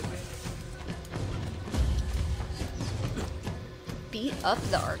 Beat up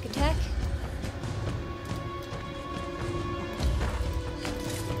the architect?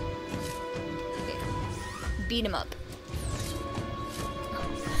 Beat him up.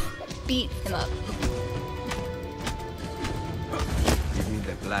 Beat him up. Give me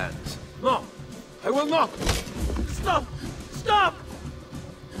the plans. No! I will not! Stop! Stop!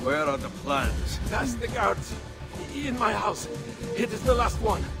 Where are the plans? That's the guards. In my house. It is the last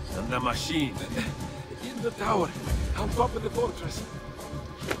one. And the machine? In the tower. On top of the fortress.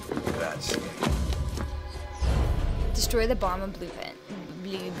 That's it. Destroy the bomb and blueprint.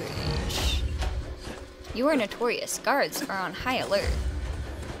 Bridge. You are notorious. Guards are on high alert.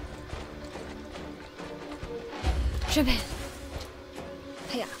 Japan.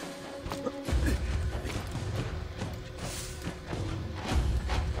 Hiya.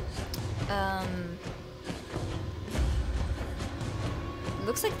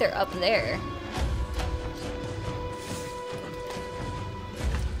 Looks like they're up there.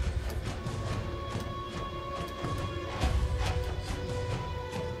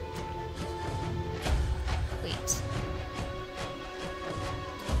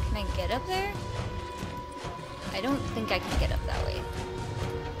 Up there? I don't think I can get up that way.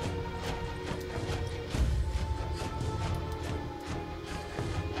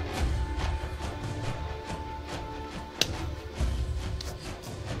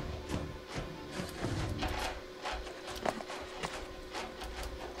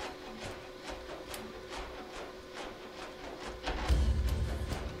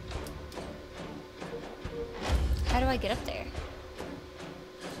 How do I get up there?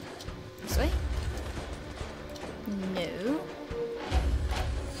 This way? No.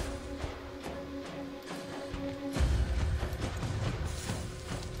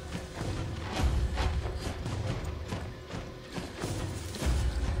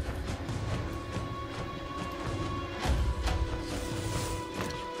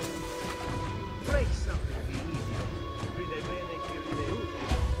 Break something, idiot. Ride bene che ride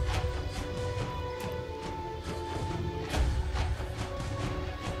utile.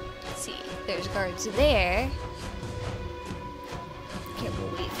 Let's see, there's guards there. Okay,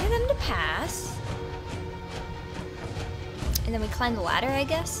 we'll wait for them to pass. And then we climb the ladder, I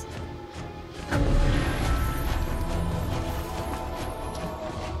guess?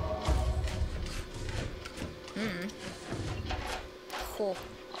 Cool.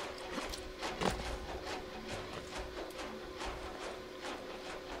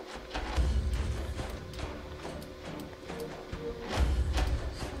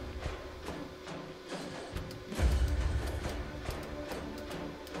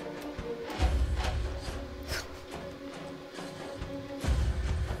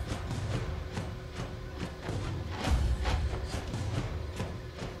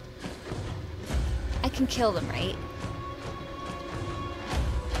 can kill them, right?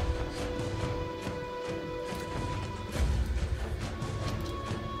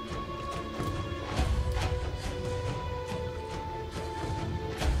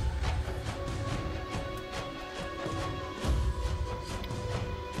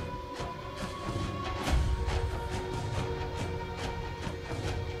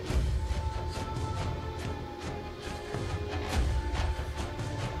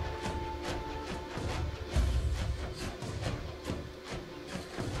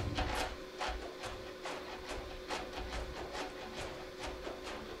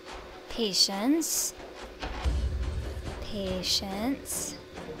 Patience. Patience.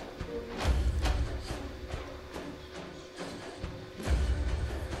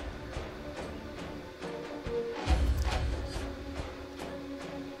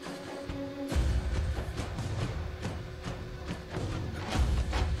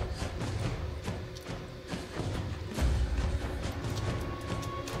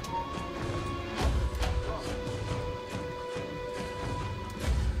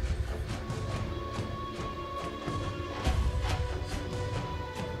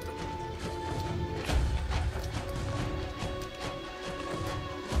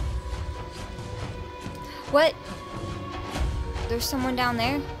 What? There's someone down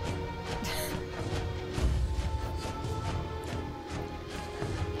there?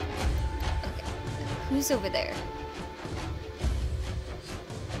 Okay. Who's over there?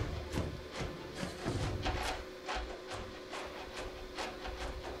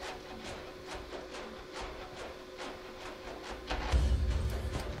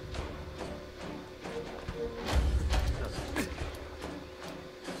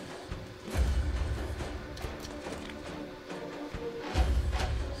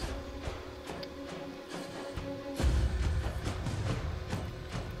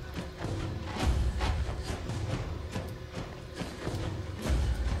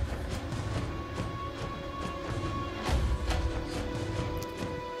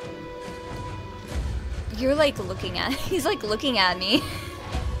 You're like looking at, he's like looking at me.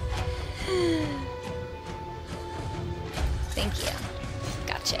 Thank you.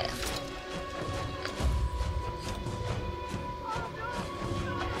 Gotcha.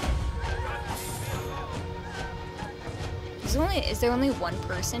 Is there only one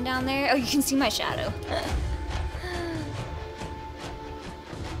person down there? Oh, you can see my shadow.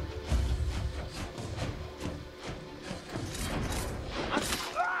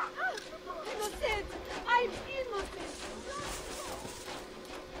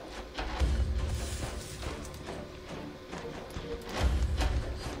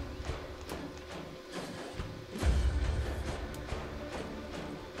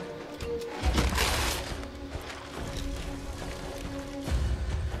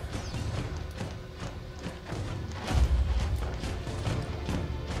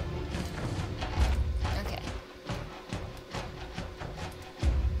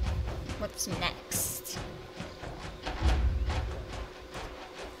 What's next?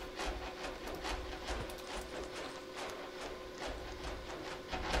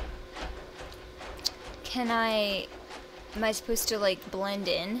 Am I supposed to like blend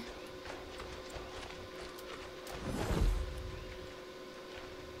in?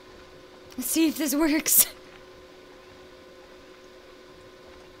 Let's see if this works.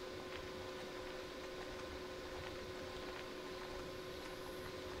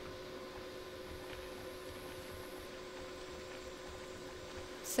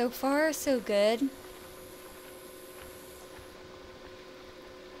 So far, so good. Non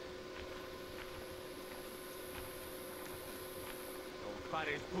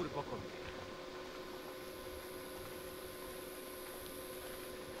fare il furbo con me.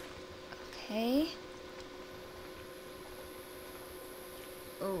 Okay.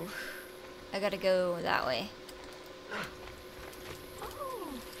 Oh, I gotta go that way.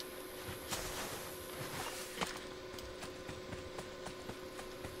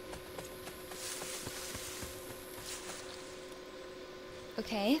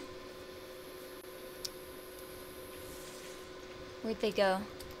 Okay. Where'd they go?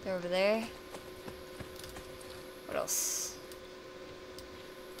 They're over there. What else?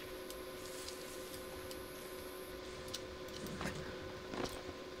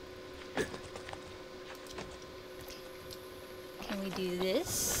 Can we do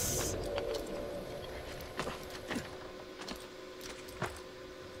this?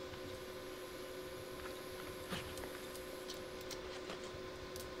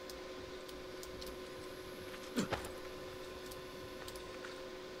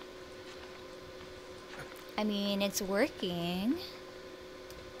 I mean, it's working.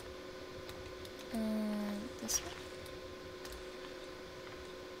 this one.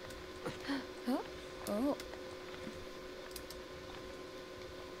 Oh, oh.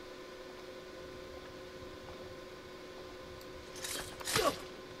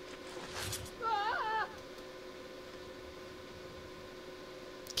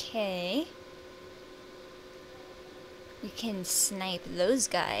 Okay. We can snipe those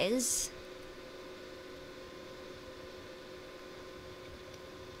guys.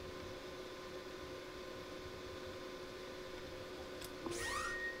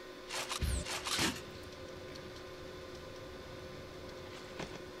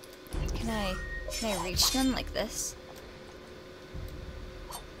 Can I reach them like this?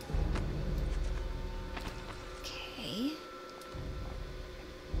 Okay.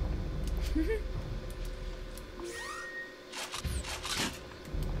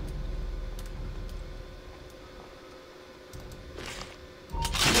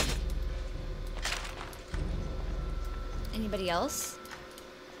 Anybody else?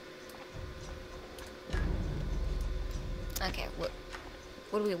 Okay, what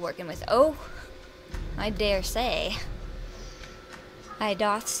are we working with? Oh, I dare say, I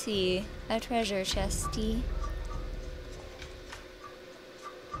doth see a treasure chesty.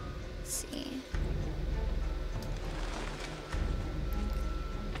 Let's see.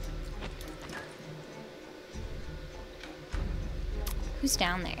 Who's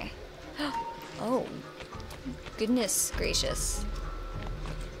down there? Oh, goodness gracious.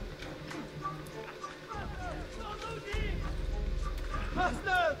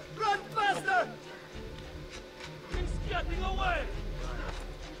 Faster! Run faster! He's getting away!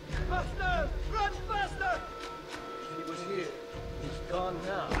 Faster! Run faster! He was here. He's gone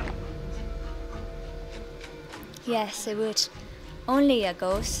now. Yes, it was only a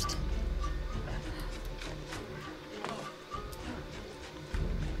ghost.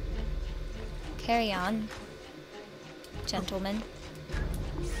 Carry on, gentlemen.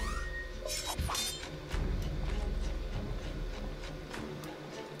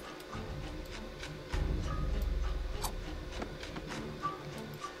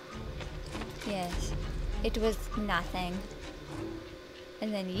 Yes, it was nothing.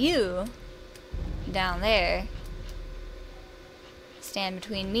 And then you, down there, stand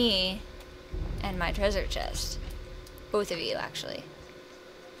between me and my treasure chest. Both of you, actually.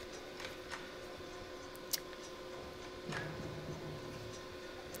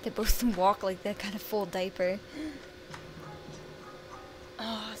 They both walk like that kind of full diaper.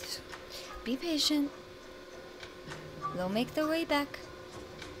 Oh, be patient. They'll make their way back.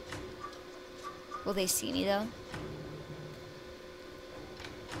 Will they see me though?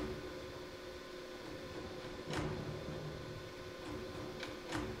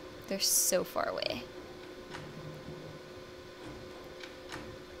 They're so far away.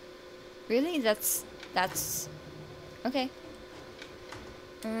 Really? That's okay.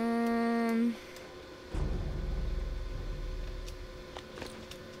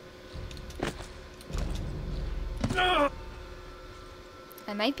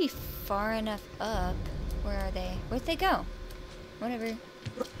 I might be far enough up. Where are they? Where'd they go? Whatever.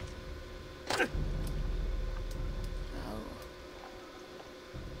 Oh.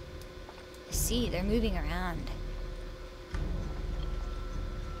 I see, they're moving around.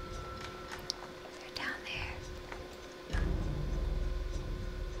 They're down there.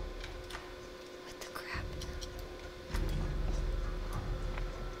 What the crap?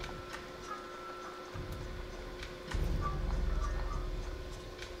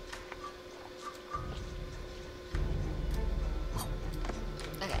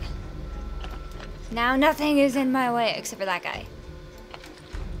 Okay. Now nothing is in my way except for that guy.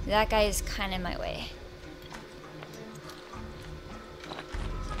 That guy is kind of in my way.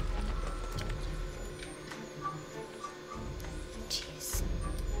 Jeez.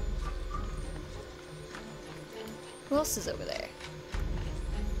 Who else is over there?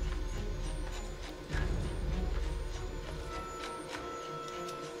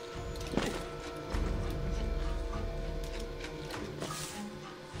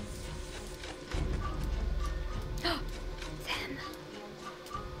 Them.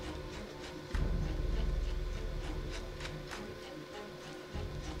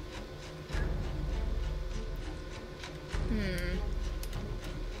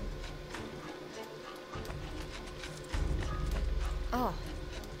 Oh.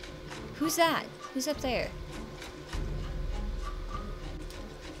 Who's that? Who's up there?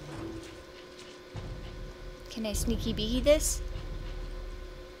 Can I sneaky beaky this?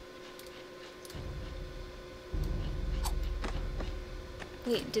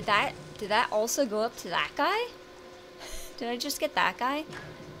 Wait, did that also go up to that guy? Did I just get that guy?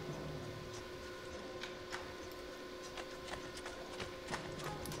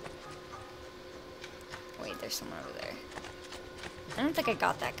 there's someone over there. I don't think I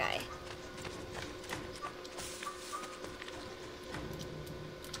got that guy.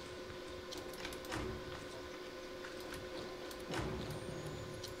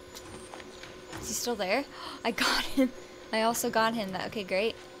 Is he still there? I got him. I also got him. Okay,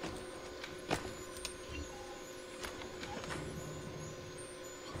 great.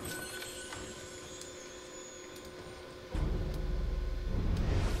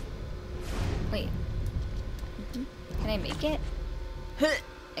 Wait. Can I make it?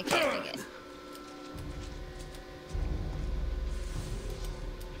 I can't make it.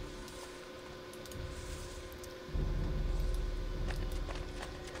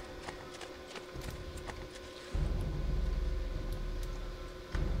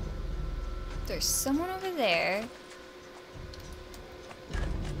 There's someone over there.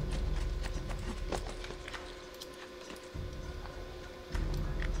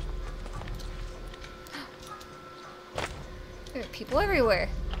 There are people everywhere.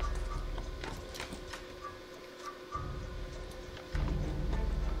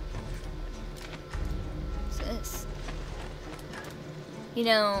 What's this? You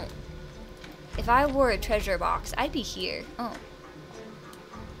know, if I wore a treasure box, I'd be here. Oh.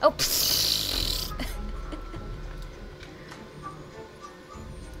 Oh,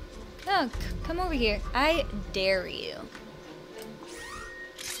 no, come over here. I dare you.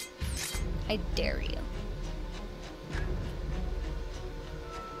 I dare you.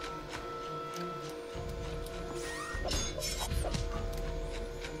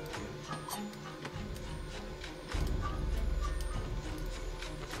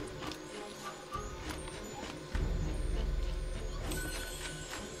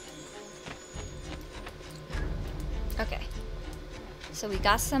 Okay. So we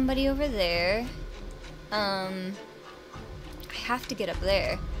got somebody over there. I have to get up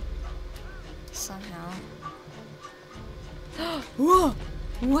there. Somehow. Whoa!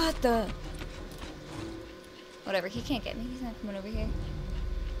 What the? Whatever, he can't get me. He's not coming over here.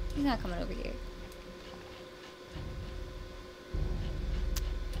 He's not coming over here.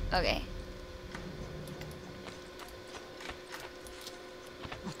 Okay.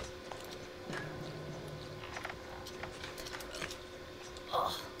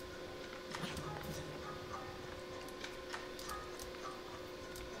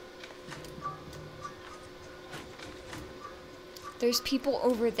 There's people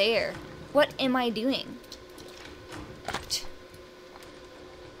over there. What am I doing?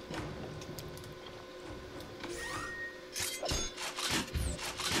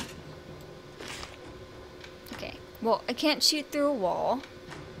 Okay. Well, I can't shoot through a wall.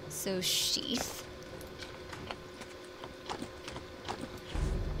 So sheath.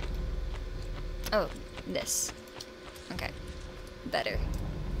 Oh, this. Okay. Better.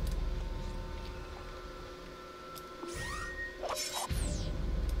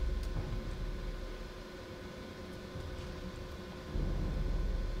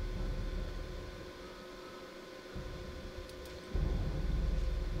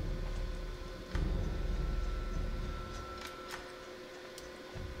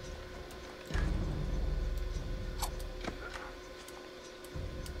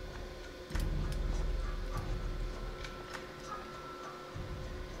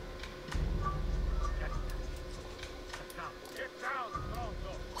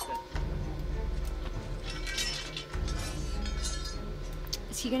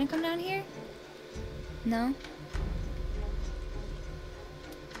 Is he gonna come down here? No?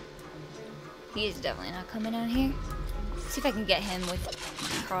 He is definitely not coming down here. See if I can get him with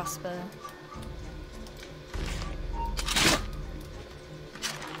a crossbow.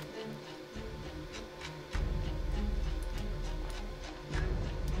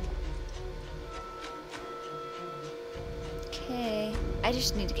 Okay, I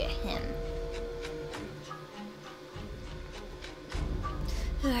just need to get him.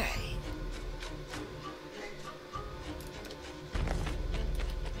 Alright.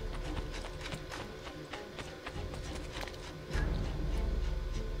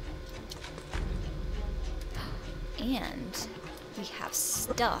 And we have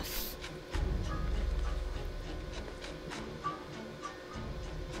stuff.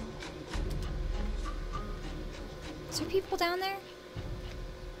 Is there people down there?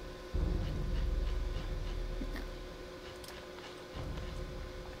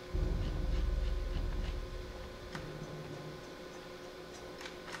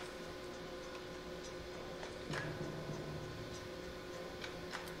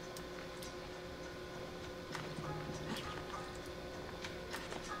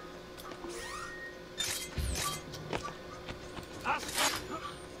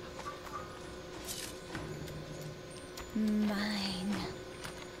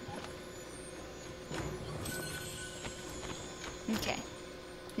 Okay.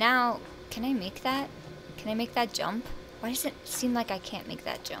 Now, can I make that? Can I make that jump? Why does it seem like I can't make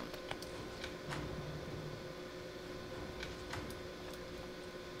that jump?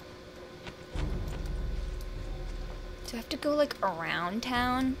 Do I have to go, like, around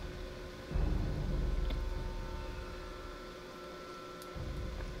town?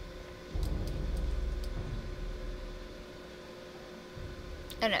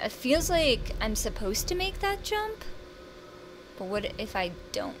 I don't know, it feels like I'm supposed to make that jump? But what if I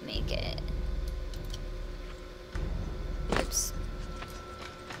don't make it? Oops.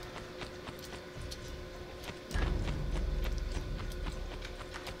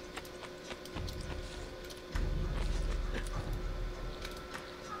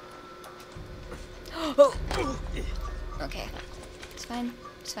 Oh! Okay. It's fine.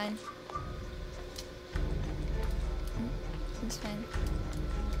 It's fine. It's fine.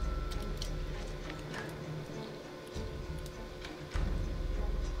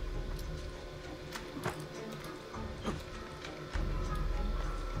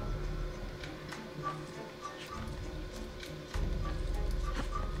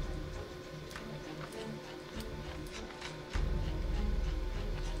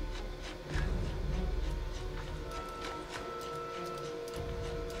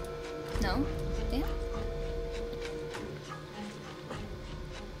 No? Yeah?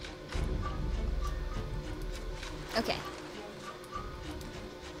 Okay.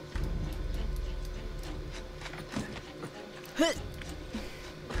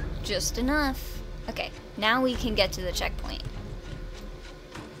 Just enough. Okay, now we can get to the checkpoint.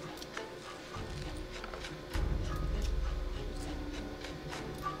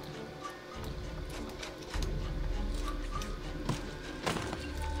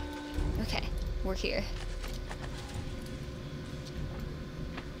 Okay, we're here.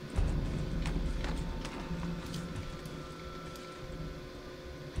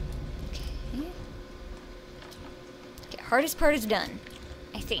 Okay. Okay, hardest part is done,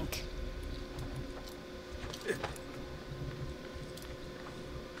 I think.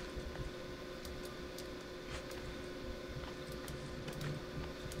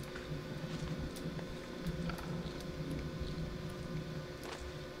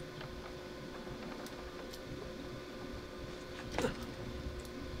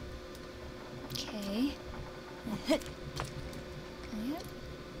 Okay. Yep.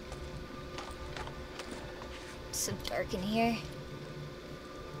 So dark in here.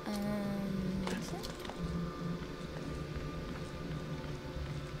 Is it?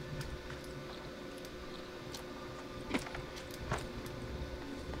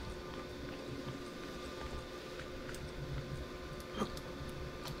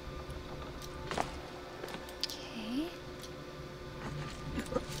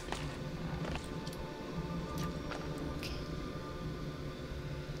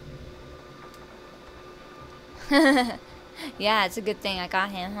 Okay. Yeah, it's a good thing I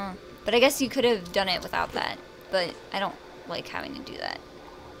got him, huh? But I guess you could have done it without that. But I don't like having to do that.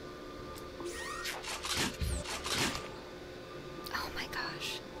 Oh my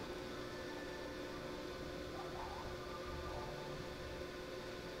gosh.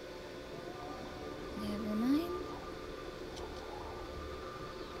 Never mind.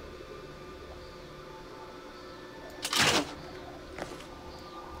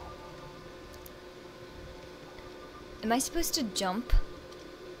 Am I supposed to jump?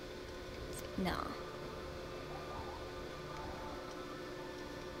 No.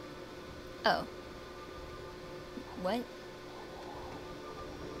 Oh. What?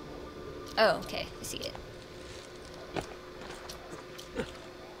 Oh, okay. I see it.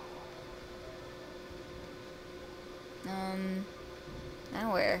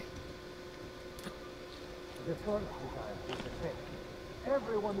 Now where? The first design was the same.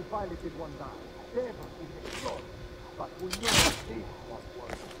 Everyone who piloted one died. Never is explored. But we know this was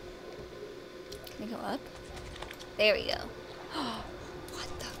worth it. Can I go up? There we go. What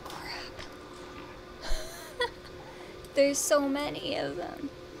the crap? There's so many of them.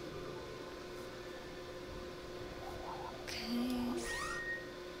 Okay.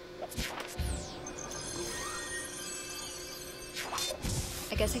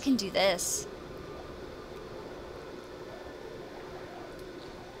 I guess I can do this.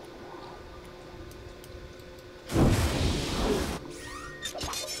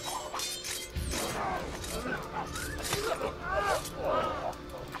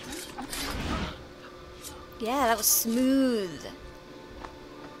 Yeah, that was smooth.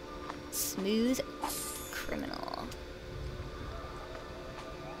 Smooth criminal.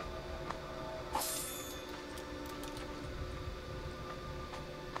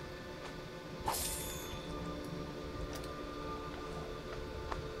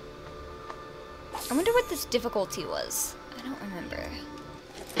 I wonder what this difficulty was. I don't remember.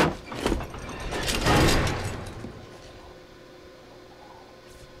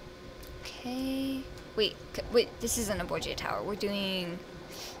 Okay. Wait, this isn't a Borgia Tower. We're doing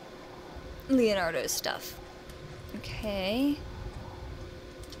Leonardo's stuff. Okay.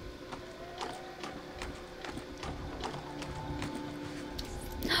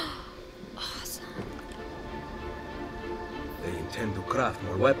 Awesome. They intend to craft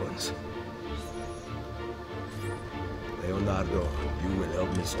more weapons. Leonardo, you will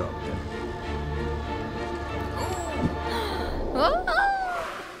help me stop them. Oh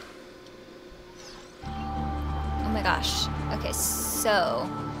my gosh. Okay, so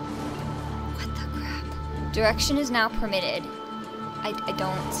what the crap? Direction is now permitted. I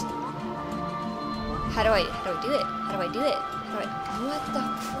don't. How do I do it? How do I do it? What the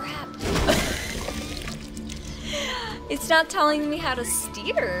crap? It's not telling me how to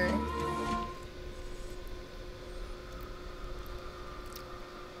steer.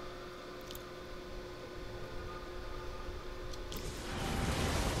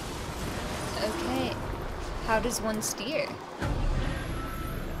 Okay. How does one steer?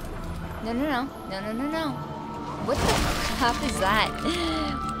 No. What the crap is that?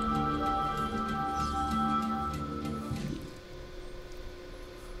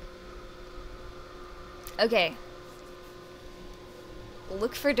 Okay.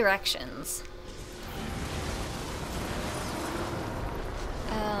 Look for directions.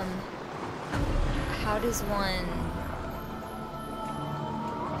 How does one...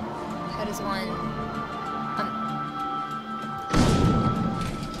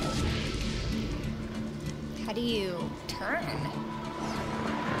 how do you turn?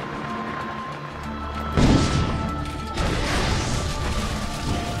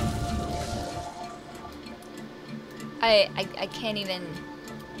 I can't even...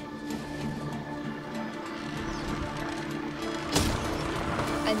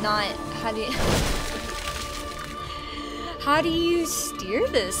 I'm not... How do you... How do you steer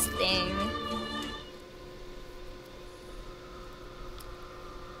this thing?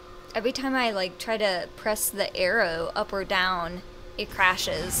 Every time I like try to press the arrow up or down, it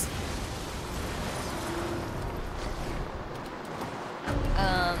crashes.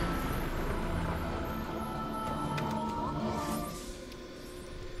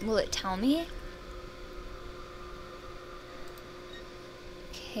 Will it tell me?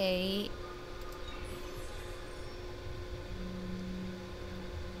 Okay.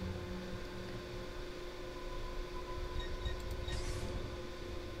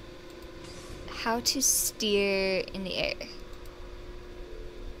 How to steer in the air.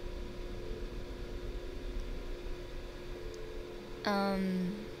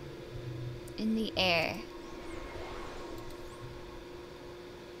 In the air.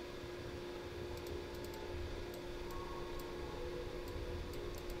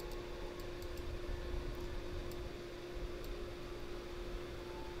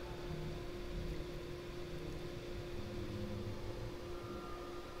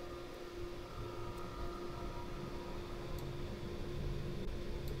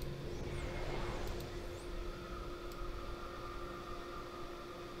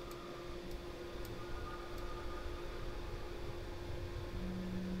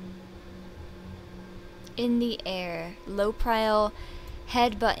 In the air, low prile,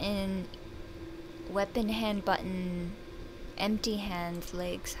 head button, weapon hand button, empty hand,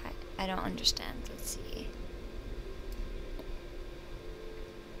 legs. I don't understand. Let's see.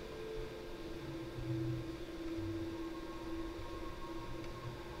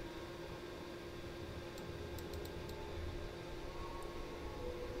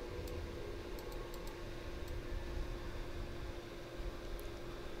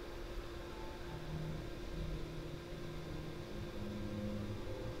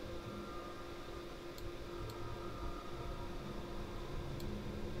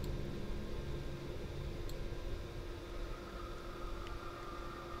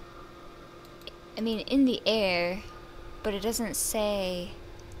 I mean, in the air, but it doesn't say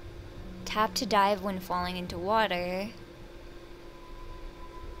tap to dive when falling into water.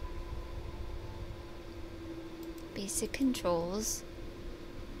 Basic controls.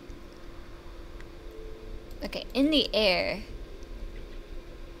 Okay, in the air.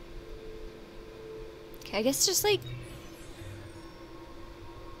 Okay, I guess just like...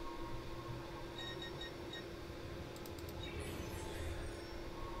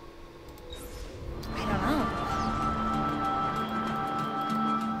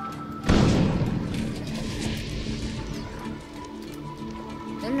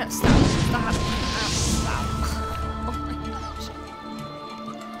 No, stop. Stop. Stop. Oh my gosh.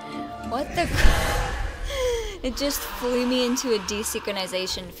 What the... It just flew me into a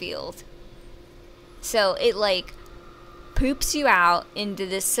desynchronization field. So it like poops you out into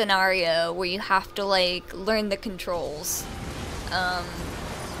this scenario where you have to like learn the controls.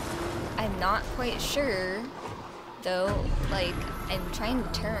 I'm not quite sure though, like I'm trying to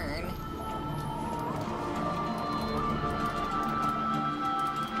turn.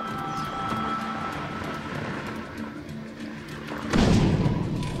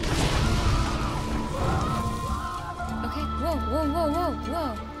 Okay, whoa, whoa, whoa, whoa,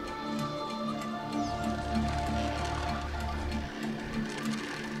 whoa.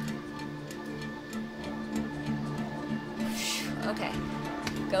 Okay,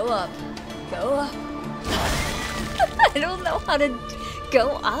 go up, go up. I don't know how to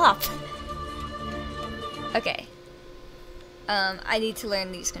go up. Okay. I need to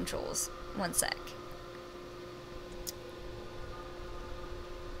learn these controls. One sec.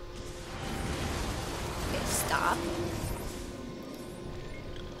 Okay, stop.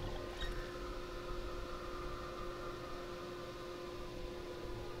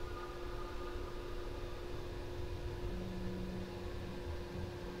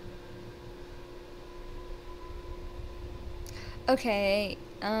 Okay,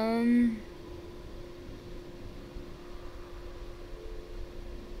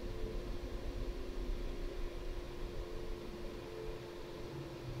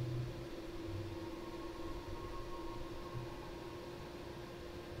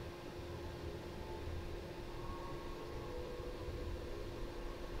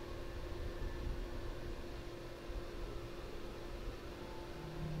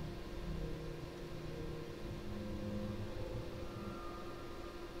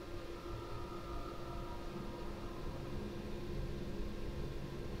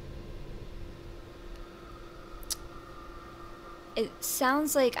 it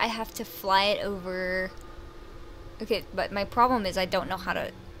sounds like I have to fly it over. Okay, but my problem is I don't know how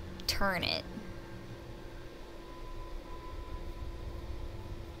to turn it.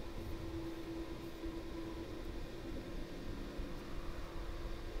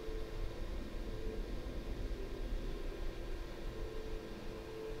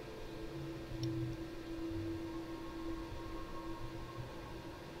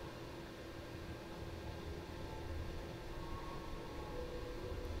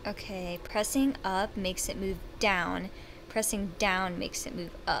 Okay, pressing up makes it move down. Pressing down makes it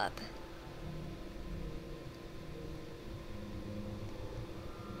move up.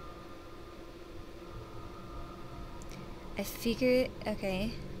 I figure,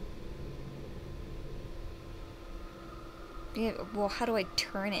 okay. Yeah, well, how do I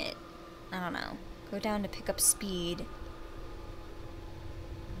turn it? I don't know. Go down to pick up speed.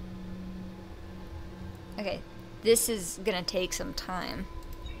 Okay, this is gonna take some time.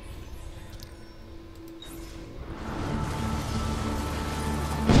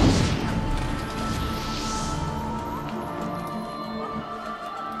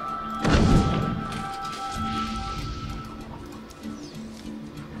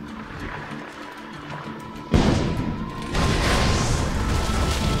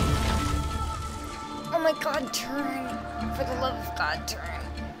 Oh my god, turn! For the love of God, turn.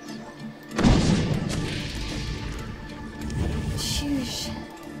 Shoosh.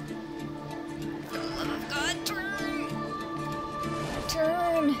 For the love of God, turn!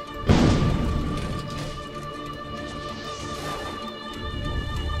 Turn!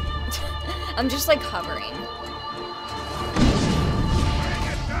 I'm just like hovering.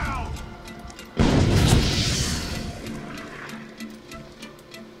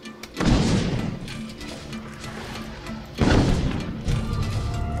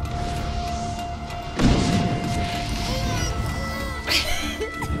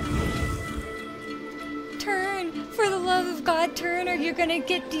 Turn! For the love of God, turn or you're gonna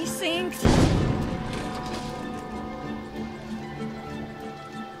get desynced.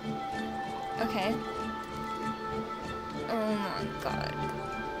 Okay. Oh my god.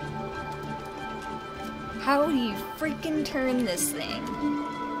 How do you freaking turn this thing?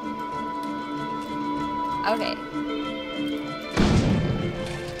 Okay.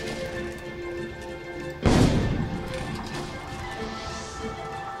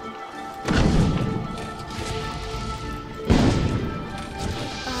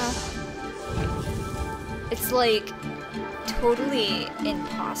 It's like totally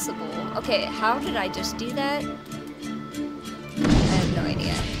impossible. Okay, how did I just do that? I have no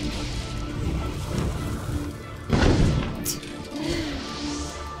idea.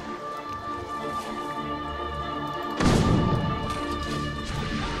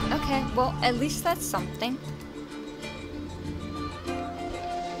 Okay, well, at least that's something.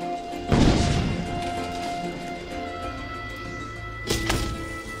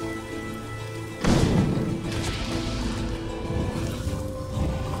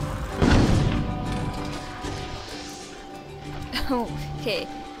 Okay.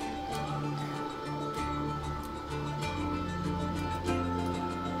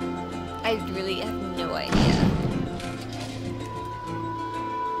 I really have no idea.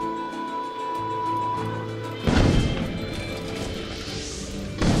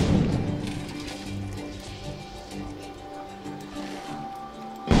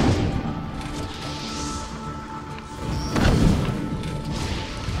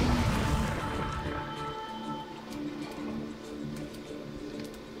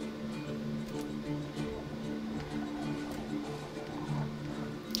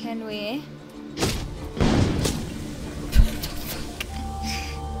 Can we?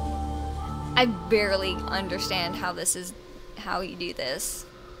 I barely understand how this is, how you do this.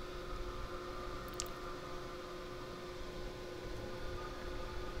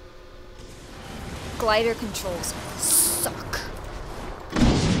 Glider controls suck.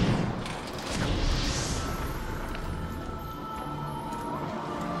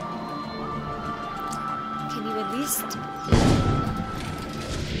 Can you at least...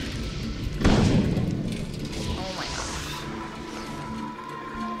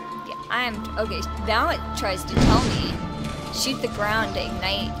 okay, now it tries to tell me, shoot the ground to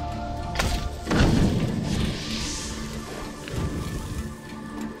ignite.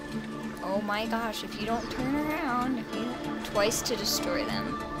 Oh my gosh, if you don't turn around, if you twice to destroy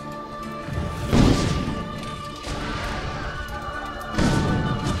them.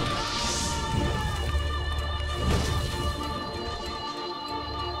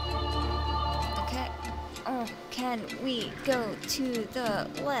 Can we go to the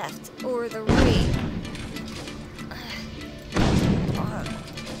left or the right? Oh,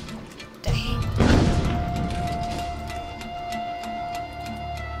 dang.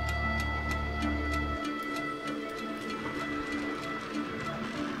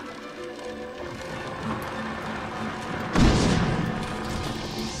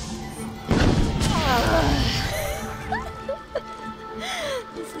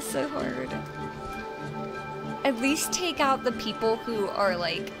 This is so hard. At least take out the people who are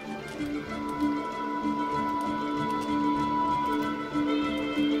like...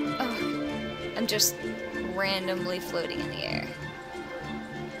 Oh, I'm just randomly floating in the air.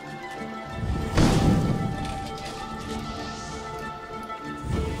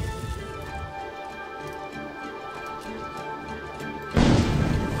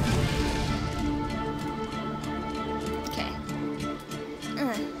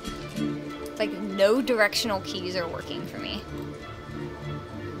 Like, no directional keys are working for me.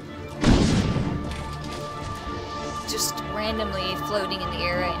 Just randomly floating in the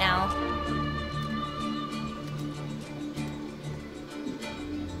air right now.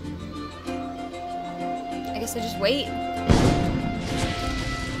 I guess I just wait.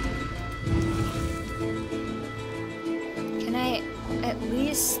 Can I at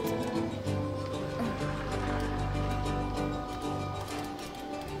least...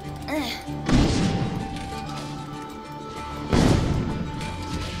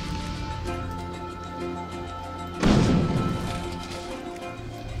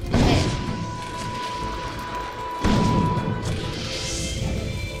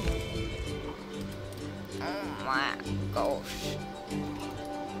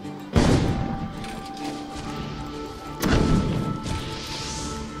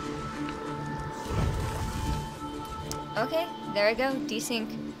 Okay, there I go. Desync.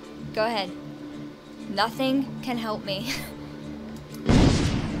 Go ahead. Nothing can help me.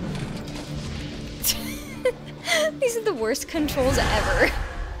 These are the worst controls ever.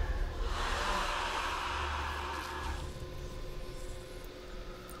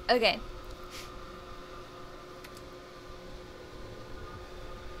 Okay.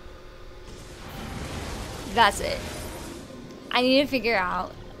 That's it. I need to figure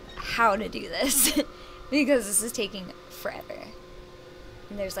out how to do this because this is taking forever.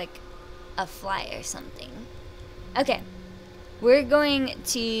 And there's like a fly or something. Okay. We're going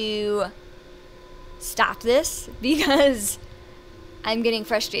to stop this because I'm getting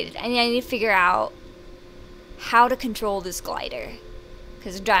frustrated. I need to figure out how to control this glider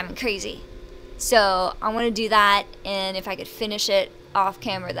because it's driving me crazy. So I want to do that, and if I could finish it off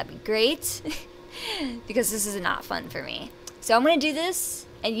camera, that'd be great. Because this is not fun for me. So I'm going to do this,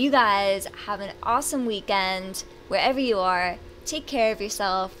 and you guys have an awesome weekend wherever you are. Take care of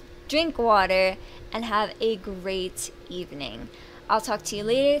yourself, drink water, and have a great evening. I'll talk to you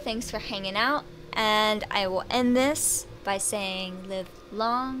later. Thanks for hanging out, and I will end this by saying live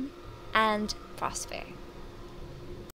long and prosper.